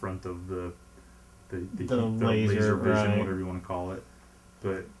get in front of the laser vision, whatever you want to call it.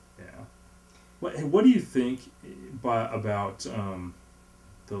 But, yeah. What do you think about the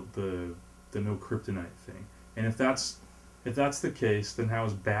no kryptonite thing? And if that's the case, then how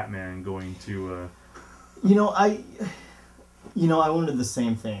is Batman going to? I wondered the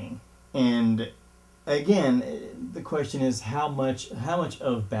same thing, and again, the question is how much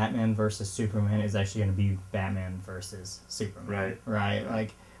of Batman versus Superman is actually going to be Batman versus Superman? Right.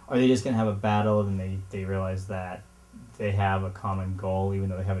 Like, are they just going to have a battle, and they realize that they have a common goal, even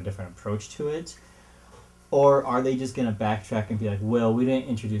though they have a different approach to it? Or are they just going to backtrack and be like, well, we didn't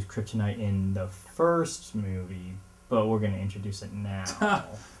introduce kryptonite in the first movie, but we're going to introduce it now. That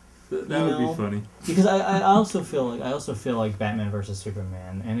would be funny. Because I also feel like Batman versus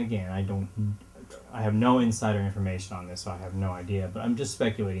Superman, and again, I have no insider information on this, so I have no idea, but I'm just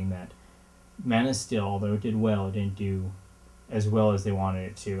speculating that Man of Steel, although it did well, it didn't do as well as they wanted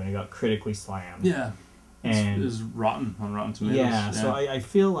it to, and it got critically slammed. Yeah. And it was rotten on Rotten Tomatoes. Yeah, so I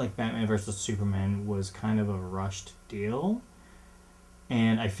feel like Batman vs. Superman was kind of a rushed deal.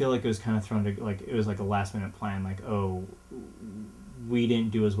 And I feel like it was kind of thrown to, like, it was like a last minute plan, like, oh, we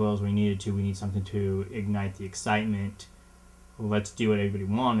didn't do as well as we needed to. We need something to ignite the excitement. Let's do what everybody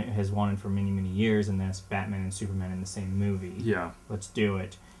has wanted for many, many years, and that's Batman and Superman in the same movie. Yeah. Let's do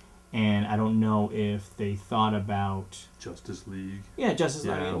it. And I don't know if they thought about Justice League. Yeah, Justice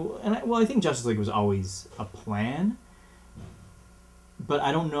League. I think Justice League was always a plan, but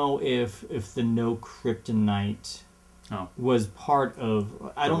I don't know if the no kryptonite was part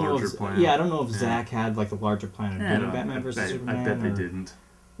of. I don't know if plan. Yeah, I don't know if Zack had like the larger plan of doing Batman versus Superman. I bet they didn't.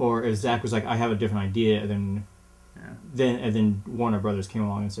 Or if Zack was like, I have a different idea, then then Warner Brothers came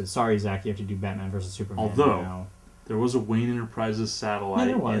along and said, "Sorry, Zach, you have to do Batman versus Superman." Although now. There was a Wayne Enterprises satellite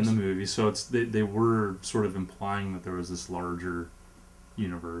in the movie, so they were sort of implying that there was this larger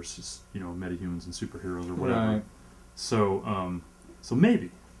universe, metahumans and superheroes or whatever. Right. So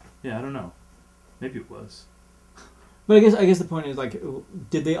maybe, I don't know, maybe it was. But I guess the point is, like,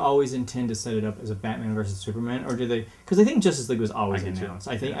 did they always intend to set it up as a Batman versus Superman, or did they? Because I think Justice League was always announced.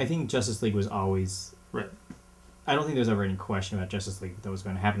 I think Justice League was always right. I don't think there was ever any question about Justice League that was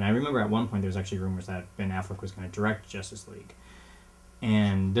going to happen. I remember at one point there was actually rumors that Ben Affleck was going to direct Justice League,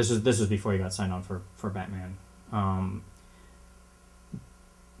 and this was before he got signed on for Batman.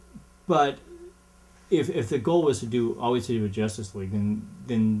 But if the goal was always to do a Justice League,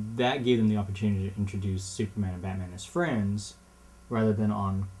 then that gave them the opportunity to introduce Superman and Batman as friends, rather than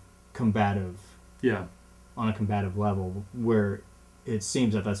on a combative level, where it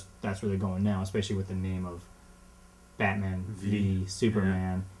seems that that's where they're going now, especially with the name of Batman v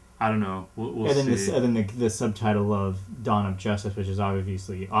Superman. Yeah. I don't know. We'll and see. Then the subtitle of Dawn of Justice, which is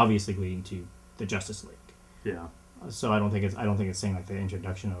obviously leading to the Justice League. Yeah. So I don't think it's saying like the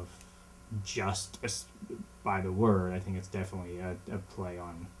introduction of justice by the word. I think it's definitely a play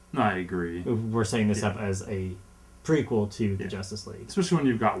on. No, I agree. We're setting this up as a prequel to the Justice League, especially when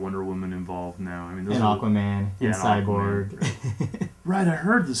you've got Wonder Woman involved now. I mean, and Aquaman and Cyborg. Aquaman. Right, I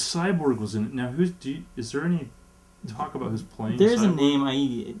heard the Cyborg was in it. Now, is there any talk about who's playing? There's Cyborg? a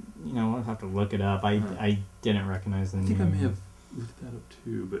name. I'll have to look it up. I didn't recognize the name. I think I may have looked that up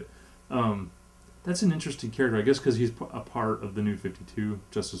too, but that's an interesting character, I guess, because he's a part of the New 52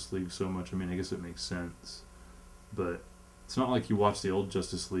 Justice League so much. I mean, I guess it makes sense, but it's not like you watch the old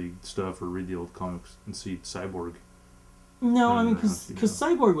Justice League stuff or read the old comics and see Cyborg. No, I mean, because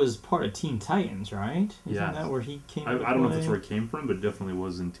Cyborg was part of Teen Titans, right? Isn't that where he came? I don't know if that's where he came from, but it definitely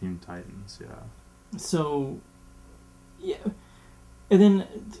was in Teen Titans. Yeah. So, yeah, and then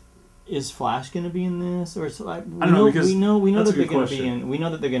is Flash going to be in this, or I don't know, because we know that they're going to be in. We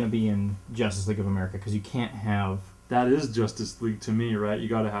know that they're going to be in Justice League of America, because you can't have. That is Justice League to me, right? You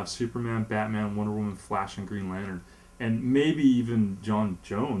got to have Superman, Batman, Wonder Woman, Flash, and Green Lantern. And maybe even John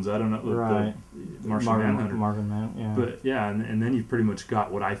Jones. I don't know. Right. Martian Manhunter. Marvin Man, yeah. But yeah, and then you've pretty much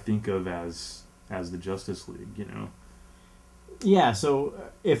got what I think of as the Justice League, Yeah. So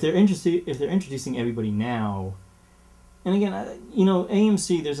if they're introducing everybody now, and again,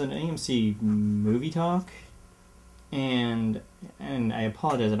 AMC. There's an AMC movie talk, and I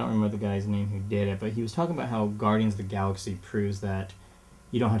apologize. I don't remember the guy's name who did it, but he was talking about how Guardians of the Galaxy proves that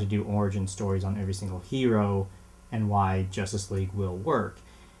you don't have to do origin stories on every single hero, and why Justice League will work.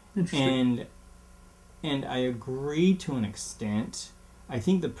 And I agree to an extent. I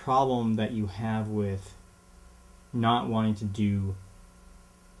think the problem that you have with not wanting to do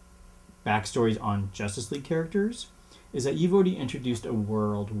backstories on Justice League characters is that you've already introduced a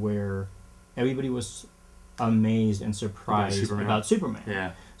world where everybody was amazed and surprised about Superman.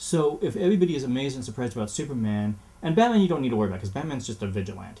 Yeah. So if everybody is amazed and surprised about Superman, and Batman you don't need to worry about, because Batman's just a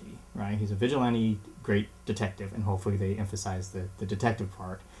vigilante, right? He's a vigilante, great detective, and hopefully they emphasize the detective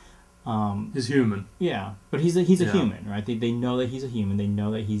part. He's human. Yeah, but he's a human, right? They know that he's a human. They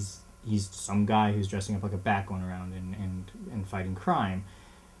know that he's some guy who's dressing up like a bat going around and fighting crime.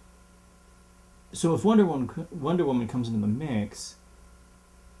 So if Wonder Woman comes into the mix,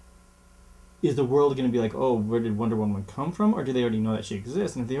 is the world going to be like, oh, where did Wonder Woman come from? Or do they already know that she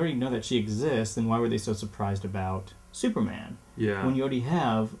exists? And if they already know that she exists, then why were they so surprised about Superman? Yeah. When you already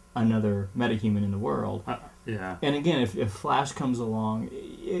have another metahuman in the world. Yeah. And again, if Flash comes along,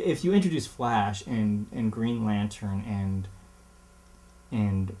 if you introduce Flash and Green Lantern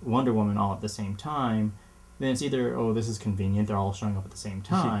and Wonder Woman all at the same time, then it's either, oh, this is convenient, they're all showing up at the same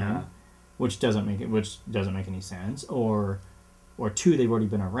time, which doesn't make any sense, or two, they've already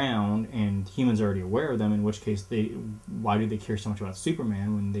been around and humans are already aware of them, in which case why do they care so much about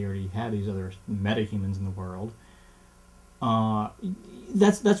Superman when they already have these other metahumans in the world?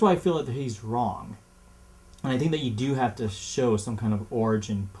 That's why I feel that he's wrong. And I think that you do have to show some kind of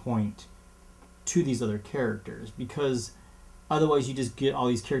origin point to these other characters, because otherwise you just get all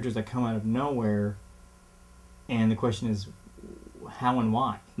these characters that come out of nowhere, and the question is how and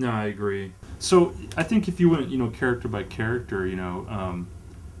why. No, I agree. So I think if you went, character by character,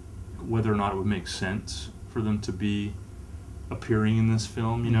 whether or not it would make sense for them to be appearing in this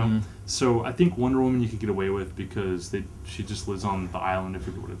film, Mm-hmm. So I think Wonder Woman you could get away with because she just lives on the island. I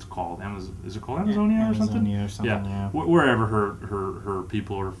forget what it's called. Is it called Amazonia or something? Yeah. Wherever her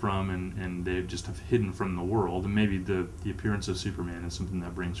people are from, and they just have hidden from the world. And maybe the appearance of Superman is something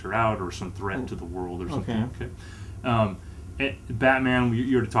that brings her out, or some threat to the world, or something. Okay. Batman,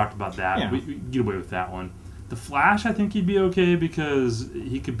 you already talked about that. Yeah. We get away with that one. The Flash, I think he'd be okay because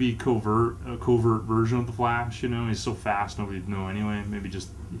he could be a covert version of the Flash. You know, he's so fast nobody'd know anyway. Maybe just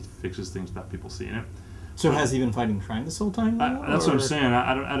he fixes things without people seeing it. So has he been fighting crime this whole time? That's what I'm saying.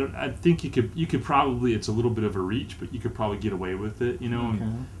 I think you could probably. It's a little bit of a reach, but you could probably get away with it. You know. Okay.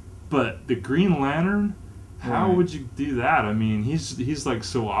 But the Green Lantern, how would you do that? I mean, he's like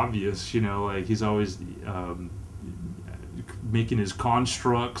so obvious. You know, like he's always making his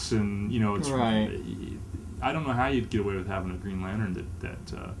constructs, and you know, it's I don't know how you'd get away with having a Green Lantern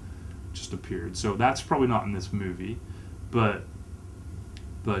that just appeared. So that's probably not in this movie, but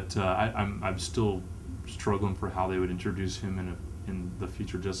I'm still struggling for how they would introduce him in the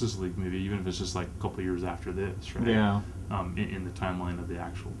future Justice League movie, even if it's just like a couple of years after this, right? Yeah. In the timeline of the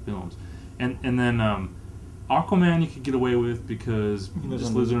actual films, and then Aquaman you could get away with because he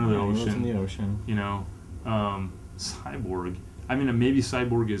just lives under the ocean. He lives in the ocean. You know, Cyborg. I mean, maybe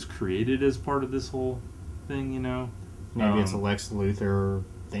Cyborg is created as part of this whole thing. You know, maybe it's a Lex Luthor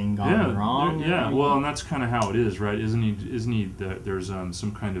thing gone wrong. Yeah, well, and that's kind of how it is, right? Isn't he? There's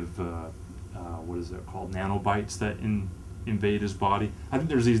some kind of what is that called? Nanobites that invade his body. I think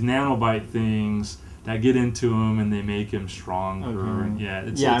there's these nanobite things that get into him and they make him stronger.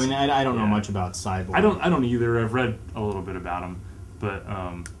 Okay. Yeah, I mean, I don't know much about Cyborg. I don't either. I've read a little bit about him, but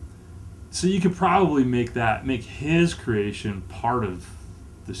so you could probably make his creation part of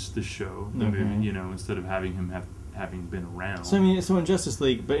the show, the movie, you know, instead of having him having been around. So I mean, in Justice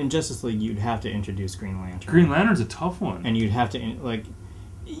League, you'd have to introduce Green Lantern. Green Lantern's a tough one, and you'd have to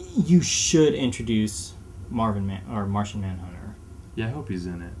you should introduce Martian Manhunter. Yeah, I hope he's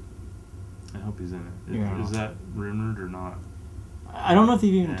in it. Is that rumored or not? I don't know if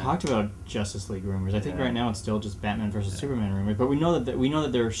they've even talked about Justice League rumors. I think right now it's still just Batman versus Superman rumors. But we know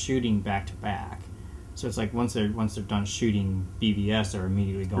that they're shooting back to back. So it's like once they're done shooting BVS, they're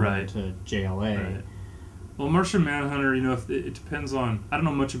immediately going to JLA. Right. Well, Martian Manhunter, you know, if it depends on. I don't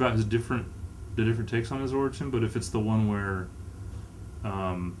know much about the different takes on his origin, but if it's the one where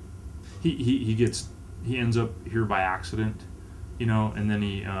he ends up here by accident, you know, and then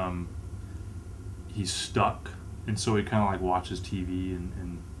he's stuck, and so he kind of like watches TV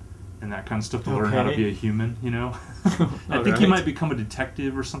and that kind of stuff to learn how to be a human, you know. I think he might become a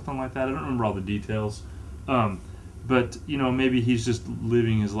detective or something like that. I don't remember all the details, but you know, maybe he's just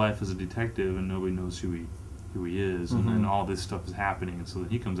living his life as a detective and nobody knows who he is, and then all this stuff is happening, and so then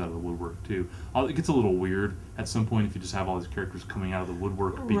he comes out of the woodwork too. It gets a little weird at some point if you just have all these characters coming out of the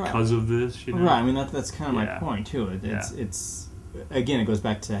woodwork because of this, you know. Right. I mean, that's kind of my point too. It's again, it goes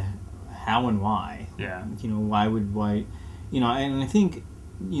back to how and why. Yeah. You know, why, you know, and I think,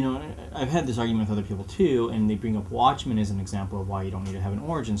 you know, I've had this argument with other people too, and they bring up Watchmen as an example of why you don't need to have an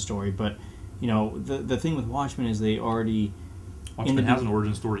origin story. But, you know, the thing with Watchmen is they already... Watchmen has an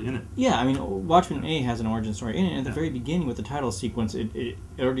origin story in it. Yeah, I mean, Watchmen A has an origin story in it. At the very beginning with the title sequence, it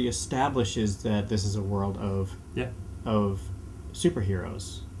already establishes that this is a world of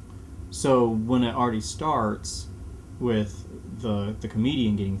superheroes. So when it already starts with the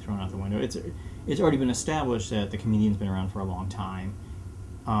comedian getting thrown out the window, it's already been established that the comedian's been around for a long time.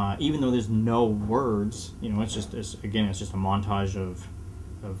 Even though there's no words, you know, it's just a montage of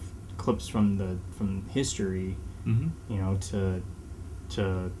clips from history, you know, to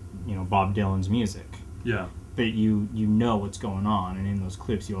you know, Bob Dylan's music. Yeah. But you know what's going on, and in those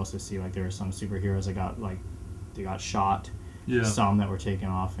clips you also see like there are some superheroes that got shot. Yeah. Some that were taken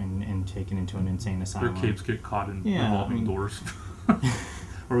off and taken into an insane asylum. Their capes get caught in revolving doors.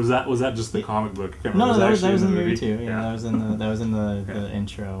 Or was that just the comic book? No, that was in the movie too. Yeah, that was in the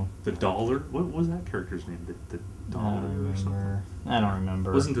intro. The Dollar? What was that character's name? The Dollar or something? I don't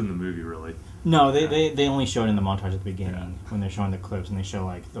remember. It wasn't in the movie really. No, they only showed it in the montage at the beginning when they're showing the clips, and they show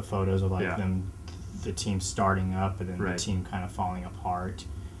like the photos of like them, the team starting up, and then the team kind of falling apart,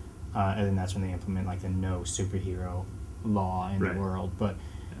 and then that's when they implement like the no superhero law in the world. But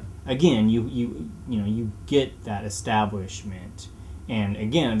again, you get that establishment. And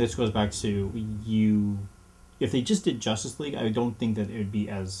again, this goes back to if they just did Justice League, I don't think that it would be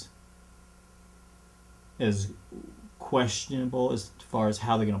as questionable as far as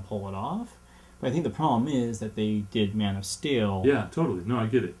how they're going to pull it off. But I think the problem is that they did Man of Steel. Yeah, totally. No, I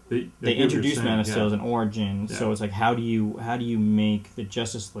get it. They introduced Man of Steel as an origin, so it's like how do you make the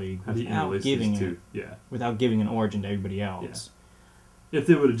Justice League without giving an origin to everybody else? Yeah. If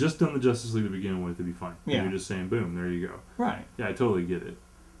they would have just done the Justice League to begin with, it'd be fine. Yeah. You're just saying, boom, there you go. Right. Yeah, I totally get it.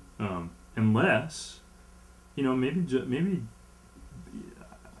 Unless, you know, maybe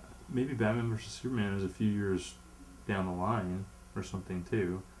Batman versus Superman is a few years down the line or something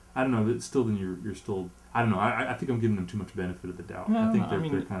too. I don't know. That still, then you're still. I don't know. I think I'm giving them too much benefit of the doubt. No, I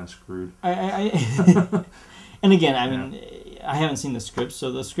think they're kind of screwed. And again, I mean, I haven't seen the script,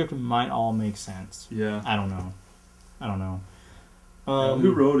 so the script might all make sense. Yeah. I don't know.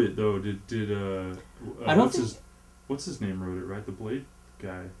 Who wrote it though? Did I don't think. What's his name wrote it? Right, the Blade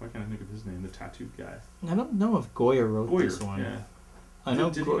guy. Why can't I think of his name? The tattooed guy. I don't know if Goyer wrote this one. Yeah. I know.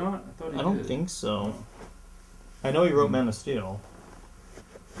 Did he not? I thought he did. I don't think so. Oh. I know he wrote Man of Steel.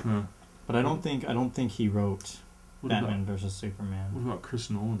 Huh. But I don't think he wrote Batman vs Superman. What about Chris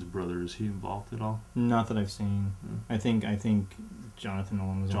Nolan's brother? Is he involved at all? Not that I've seen. I think Jonathan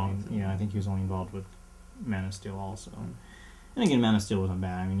Nolan was I think he was only involved with Man of Steel also. And again, Man of Steel wasn't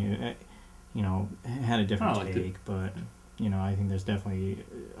bad. I mean, it had a different take, but I think there's definitely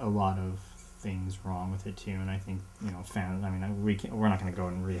a lot of things wrong with it too. And I think fans. I mean, we're not going to go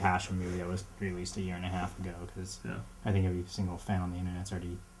and rehash a movie that was released a year and a half ago because I think every single fan on the internet's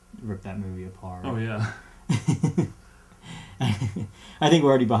already ripped that movie apart. Oh yeah. I think we're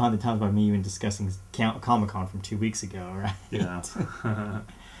already behind the times by me even discussing Comic-Con from 2 weeks ago, right? Yeah.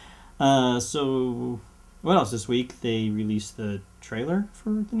 So, what else this week? They released the trailer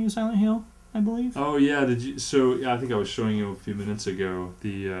for the new Silent Hill, I believe. Oh yeah, did you? So yeah, I think I was showing you a few minutes ago.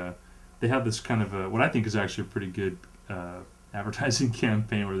 They have this kind of what I think is actually a pretty good advertising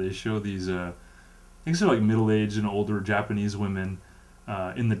campaign where they show these I think so like middle-aged and older Japanese women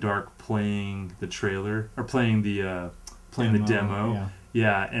in the dark playing the trailer or playing the demo.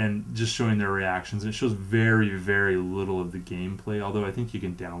 Yeah, and just showing their reactions. And it shows very, very little of the gameplay, although I think you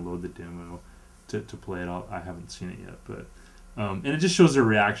can download the demo to play it. I haven't seen it yet, but and it just shows their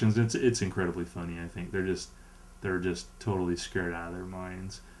reactions. It's incredibly funny. I think they're just totally scared out of their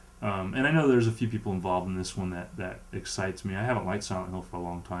minds. And I know there's a few people involved in this one that excites me. I haven't liked Silent Hill for a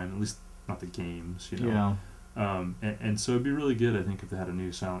long time, at least not the games, Yeah. And so it'd be really good, I think, if they had a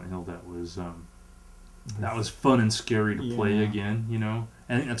new Silent Hill that was fun and scary to play again,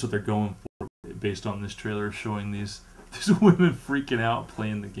 I think that's what they're going for, based on this trailer showing these women freaking out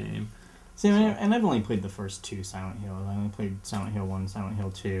playing the game. See, and I've only played the first two Silent Hills. I only played Silent Hill 1, Silent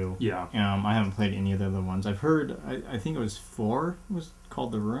Hill 2. Yeah. I haven't played any of the other ones. I've heard, I think it was 4, was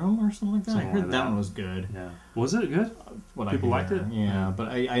called The Room or something like that. I heard that one was good. Yeah. Was it good? People liked it? Yeah, but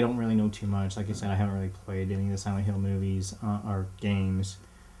I don't really know too much. Like I said, I haven't really played any of the Silent Hill movies or games.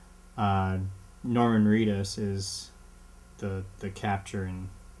 Norman Reedus is the capture in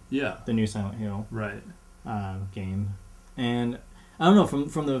the new Silent Hill game. And I don't know,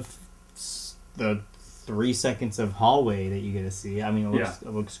 from the 3 seconds of hallway that you get to see, I mean, it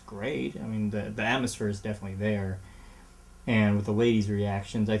looks great. I mean, the atmosphere is definitely there. And with the ladies'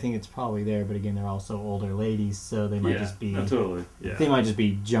 reactions, I think it's probably there, but again, they're also older ladies, so they might just be they might just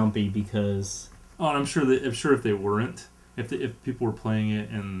be jumpy because. Oh, and I'm sure if they weren't, if people were playing it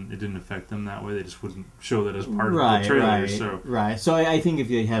and it didn't affect them that way, they just wouldn't show that as part of the trailer. So I think if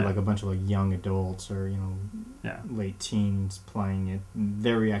they had like a bunch of like young adults or late teens playing it,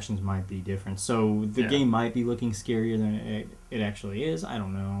 their reactions might be different. So the game might be looking scarier than it actually is. I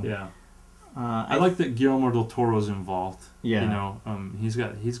don't know. Yeah. I like that Guillermo del Toro's involved. Yeah. He's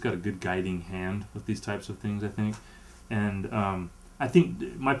got a good guiding hand with these types of things, I think. And I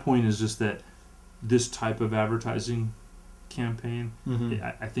think my point is just that this type of advertising campain,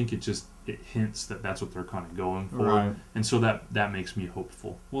 I think it hints that that's what they're kind of going for. Right. And so that makes me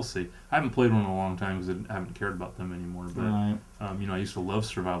hopeful. We'll see. I haven't played one in a long time because I haven't cared about them anymore. But I used to love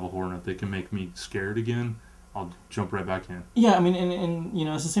survival horror, and if they can make me scared again, I'll jump right back in. Yeah, I mean, and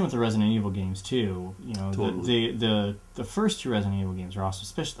it's the same with the Resident Evil games too. Totally. The first two Resident Evil games are awesome,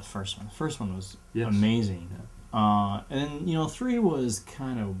 especially the first one. The first one was amazing. Yeah. And then 3 was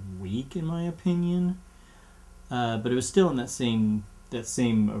kind of weak in my opinion, but it was still in that same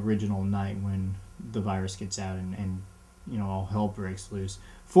original night when the virus gets out and all hell breaks loose.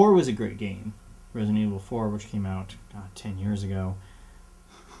 4 was a great game, Resident Evil 4, which came out 10 years ago,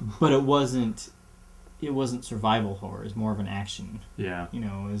 but it wasn't survival horror. It was more of an action. Yeah. It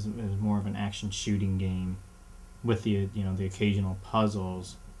was more of an action shooting game with the the occasional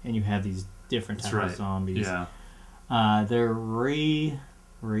puzzles, and you have these different types of zombies. Yeah. They're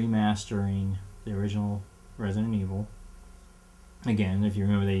remastering the original Resident Evil. Again, if you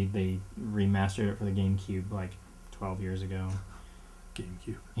remember, they remastered it for the GameCube like 12 years ago.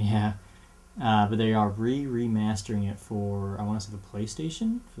 GameCube. Yeah. But they are remastering it for, I want to say, the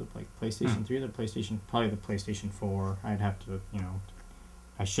PlayStation, for the PlayStation 3 or probably the PlayStation 4. I'd have to,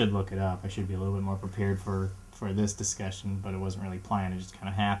 I should look it up. I should be a little bit more prepared for this discussion, but it wasn't really planned. It just kind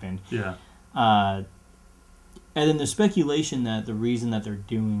of happened. Yeah. And then the speculation that the reason that they're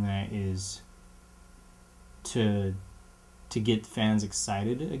doing that is to to get fans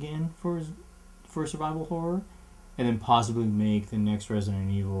excited again for survival horror, and then possibly make the next Resident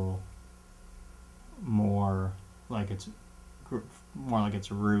Evil more like its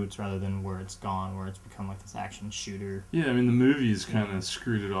roots rather than where it's gone, where it's become like this action shooter. Yeah, I mean the movies kind of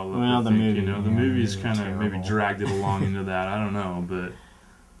screwed it all up. Well, the movies kind of terrible. maybe dragged it along into that. I don't know, but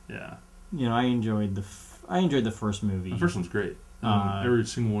yeah. I enjoyed the first movie. The first one's great. Every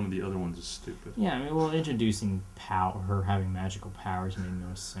single one of the other ones is stupid. Yeah, I mean, introducing her having magical powers made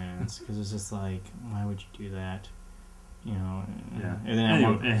no sense because it's just like, why would you do that? Yeah. And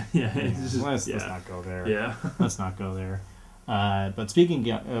then Let's not go there. Yeah. Let's not go there. But speaking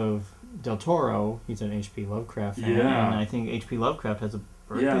of Del Toro, he's an H.P. Lovecraft fan, and I think H.P. Lovecraft has a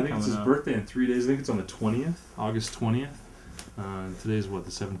birthday coming up. Yeah, I think it's his birthday in 3 days. I think it's on the 20th, August 20th. Today's the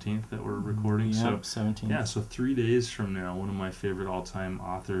 17th that we're recording. Yep, so 17th. Yeah, so 3 days from now, one of my favorite all-time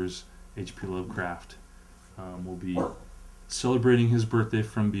authors, H.P. Lovecraft, will be celebrating his birthday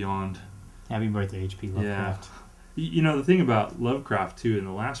from beyond. Happy birthday, H.P. Lovecraft. Yeah. The thing about Lovecraft, too, in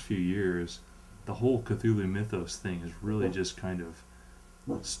the last few years, the whole Cthulhu mythos thing has really just kind of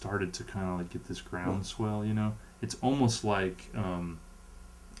started to kind of like get this groundswell, It's almost like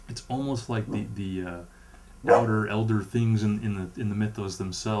the outer elder things in the mythos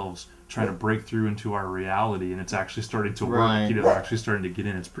themselves trying to break through into our reality, and it's actually starting to work. Right. They're actually starting to get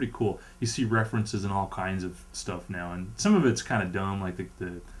in. It's pretty cool. You see references in all kinds of stuff now, and some of it's kind of dumb, like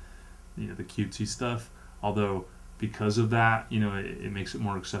the cutesy stuff. Although because of that, it makes it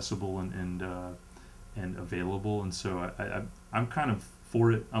more accessible and available, and so I'm kind of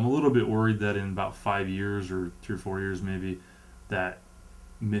for it. I'm a little bit worried that in about 5 years or 3 or 4 years maybe that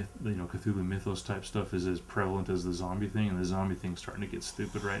Cthulhu mythos type stuff is as prevalent as the zombie thing, and the zombie thing's starting to get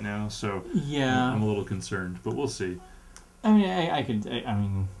stupid right now. So yeah, I'm a little concerned, but we'll see. I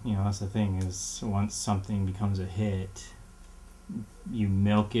mean, that's the thing is once something becomes a hit, you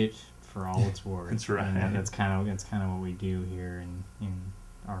milk it for all it's worth. That's right. And that's kind of what we do here in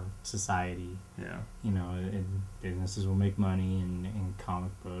our society. Yeah. Businesses will make money, and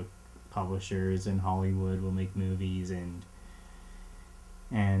comic book publishers and Hollywood will make movies, and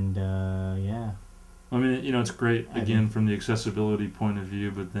yeah. I mean, it's great again from the accessibility point of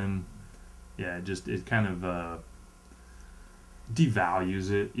view, but then, yeah, it kind of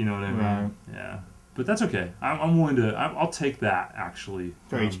devalues it. You know what I mean? Right. Yeah. But that's okay. I'm willing to. I'll take that actually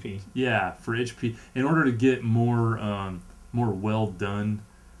for HP. Yeah, for HP, in order to get more well done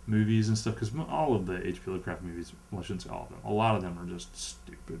movies and stuff. Because all of the H.P. Lovecraft movies, well, I shouldn't say all of them. A lot of them are just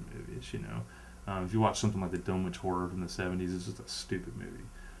stupid movies. If you watch something like the Dunwich Horror from the '70s, it's just a stupid movie.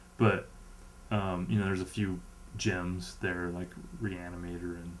 But there's a few gems there like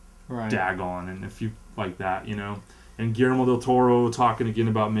Reanimator and Dagon and a few like that. And Guillermo del Toro talking again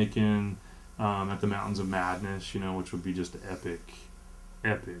about making. At the Mountains of Madness, which would be just an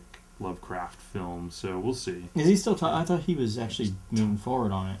epic Lovecraft film. So we'll see. Is he still? I thought he was actually moving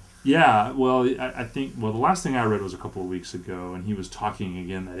forward on it. Yeah, well, I think. Well, the last thing I read was a couple of weeks ago, and he was talking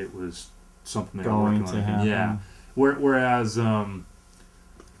again that it was something they were working on. Happen. Yeah. Whereas, I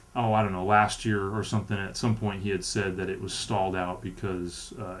don't know, last year or something, at some point he had said that it was stalled out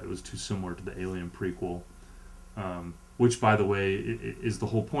because it was too similar to the Alien prequel. Which, by the way, is the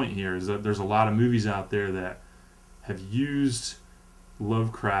whole point here, is that there's a lot of movies out there that have used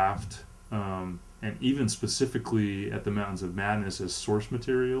Lovecraft, and even specifically at the Mountains of Madness as source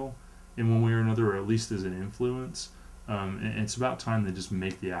material in one way or another, or at least as an influence. And it's about time they just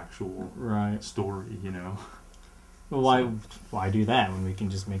make the actual story, Well, why do that when we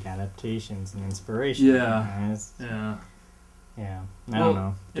can just make adaptations and inspiration? Yeah. Yeah. I don't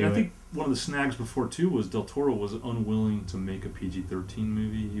know. And I think one of the snags before, too, was Del Toro was unwilling to make a PG-13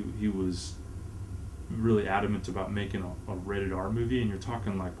 movie. He was really adamant about making a rated R movie, and you're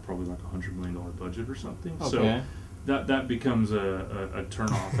talking probably like $100 million budget or something. Okay. So that becomes a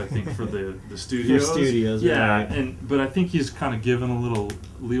turnoff, I think, for the studios. For studios, yeah. Right. But I think he's kind of given a little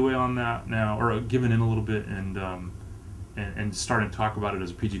leeway on that now, or given in a little bit, and starting to talk about it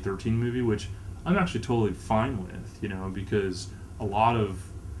as a PG-13 movie, which I'm actually totally fine with, because a lot of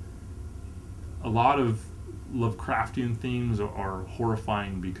Lovecraftian themes are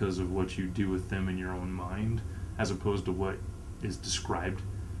horrifying because of what you do with them in your own mind, as opposed to what is described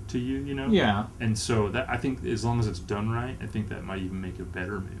to you, Yeah. And so that, I think, as long as it's done right, I think that might even make a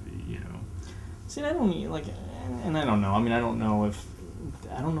better movie, See, I don't and I don't know. I mean, I don't know if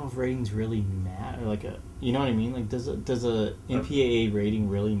ratings really matter. You know what I mean? Like, does a MPAA rating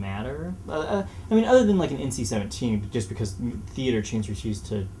really matter? I mean, other than like an NC-17, just because theater chains refuse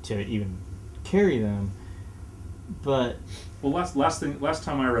to even carry them. But well, last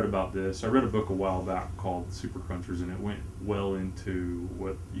time I read about this, I read a book a while back called Super Crunchers, and it went well into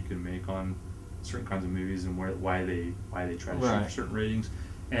what you can make on certain kinds of movies and why they try to shoot for certain ratings,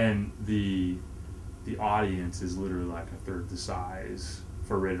 and the audience is literally like a third the size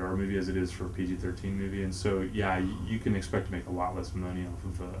for a rated R movie as it is for a PG-13 movie, and so yeah, you can expect to make a lot less money off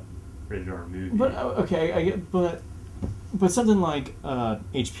of a rated R movie. But okay, I get, but something like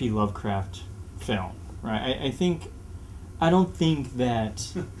H.P. Lovecraft film, right? I don't think that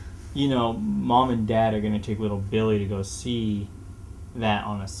mom and dad are going to take little Billy to go see that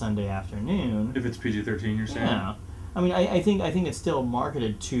on a Sunday afternoon. If it's PG-13, you're saying? Yeah. I mean, I think it's still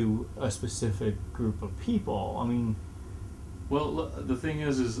marketed to a specific group of people. I mean, well, the thing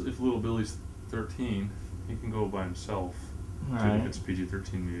is if little Billy's 13, he can go by himself. Right. If it's a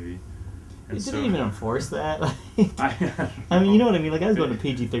PG-13 movie. And it didn't even enforce that. I mean, you know what I mean? Like, I was going to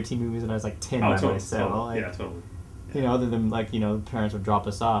PG-13 movies when I was like 10 by myself. Totally. Yeah, totally. Yeah. Other than the parents would drop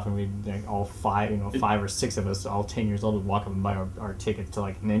us off and we'd all five or six of us, all 10 years old, would walk up and buy our tickets to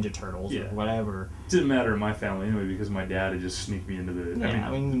like Ninja Turtles or whatever. It didn't matter in my family anyway because my dad had just sneaked me into the. Yeah,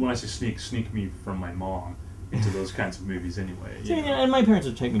 I mean, when I say sneak me from my mom into those kinds of movies anyway. And my parents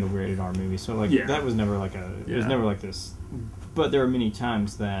would take me to rated R movies, so like that was never like it was never like this. But there were many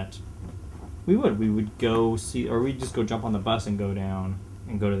times that we would go see, or we'd just go jump on the bus and go down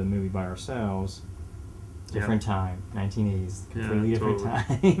and go to the movie by ourselves. Different time, 1980s, completely different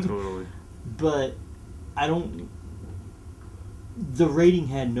time. Totally. But the rating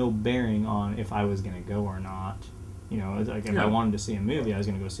had no bearing on if I was going to go or not. Like if I wanted to see a movie, I was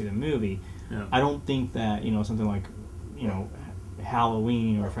going to go see the movie. Yeah. I don't think that, something like,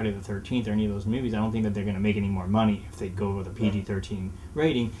 Halloween or Friday the 13th or any of those movies, I don't think that they're going to make any more money if they go with a PG-13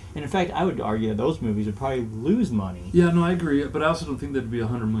 rating. And in fact, I would argue that those movies would probably lose money. Yeah, no, I agree. But I also don't think that'd be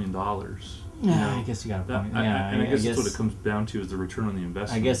 $100 million. Yeah, I guess you got a point. I guess that's what it comes down to is the return on the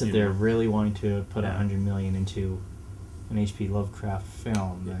investment. I guess if they're really wanting to put $100 million into an H.P. Lovecraft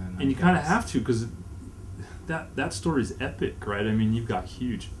film, then and you kind of have to because that story's epic, right? I mean, you've got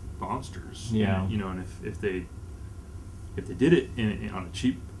huge monsters. Yeah. And if they did it on a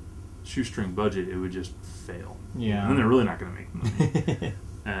cheap shoestring budget, it would just fail. Yeah. And then they're really not going to make money.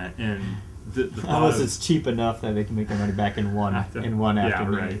 and unless it's cheap enough that they can make their money back in one afternoon. Yeah,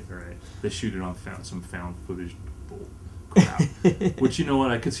 right. They shoot it on some found footage bull crap. Which, you know what,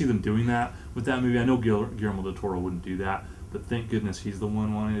 I could see them doing that with that movie. I know Guillermo del Toro wouldn't do that, but thank goodness he's the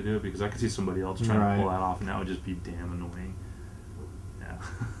one wanting to do it because I could see somebody else trying to pull that off, and that would just be damn annoying.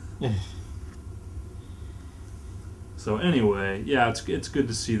 Yeah. So anyway, yeah, it's good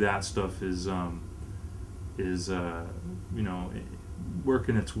to see that stuff is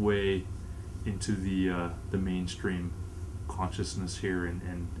working its way into the mainstream consciousness here,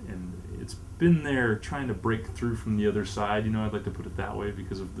 and it's been there trying to break through from the other side. I'd like to put it that way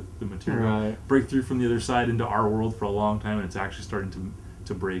because of the material. Right. Break through from the other side into our world for a long time, and it's actually starting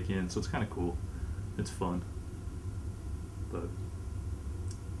to break in. So it's kind of cool. It's fun. But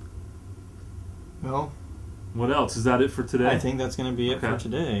well, what else? Is that it for today? I think that's going to be it for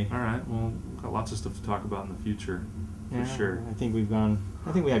today. All right. Well, we've got lots of stuff to talk about in the future. For sure. I think we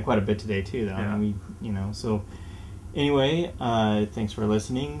had quite a bit today too, though. Yeah. I mean, so anyway, thanks for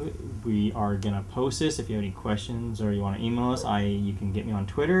listening. We are gonna post this. If you have any questions or you want to email us, you can get me on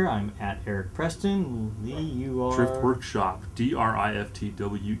Twitter. I'm at Erik Preston. Lee, you are Drift Workshop.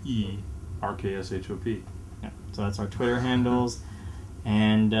 DriftWorkshop. Yeah. So that's our Twitter handles,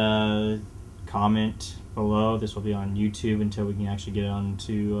 and comment below. This will be on YouTube until we can actually get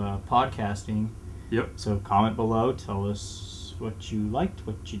onto podcasting. Yep. So comment below. Tell us what you liked,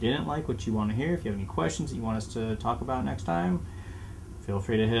 what you didn't like, what you want to hear. If you have any questions that you want us to talk about next time, feel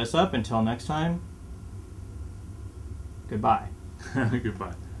free to hit us up. Until next time, goodbye.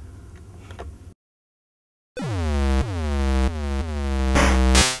 Goodbye.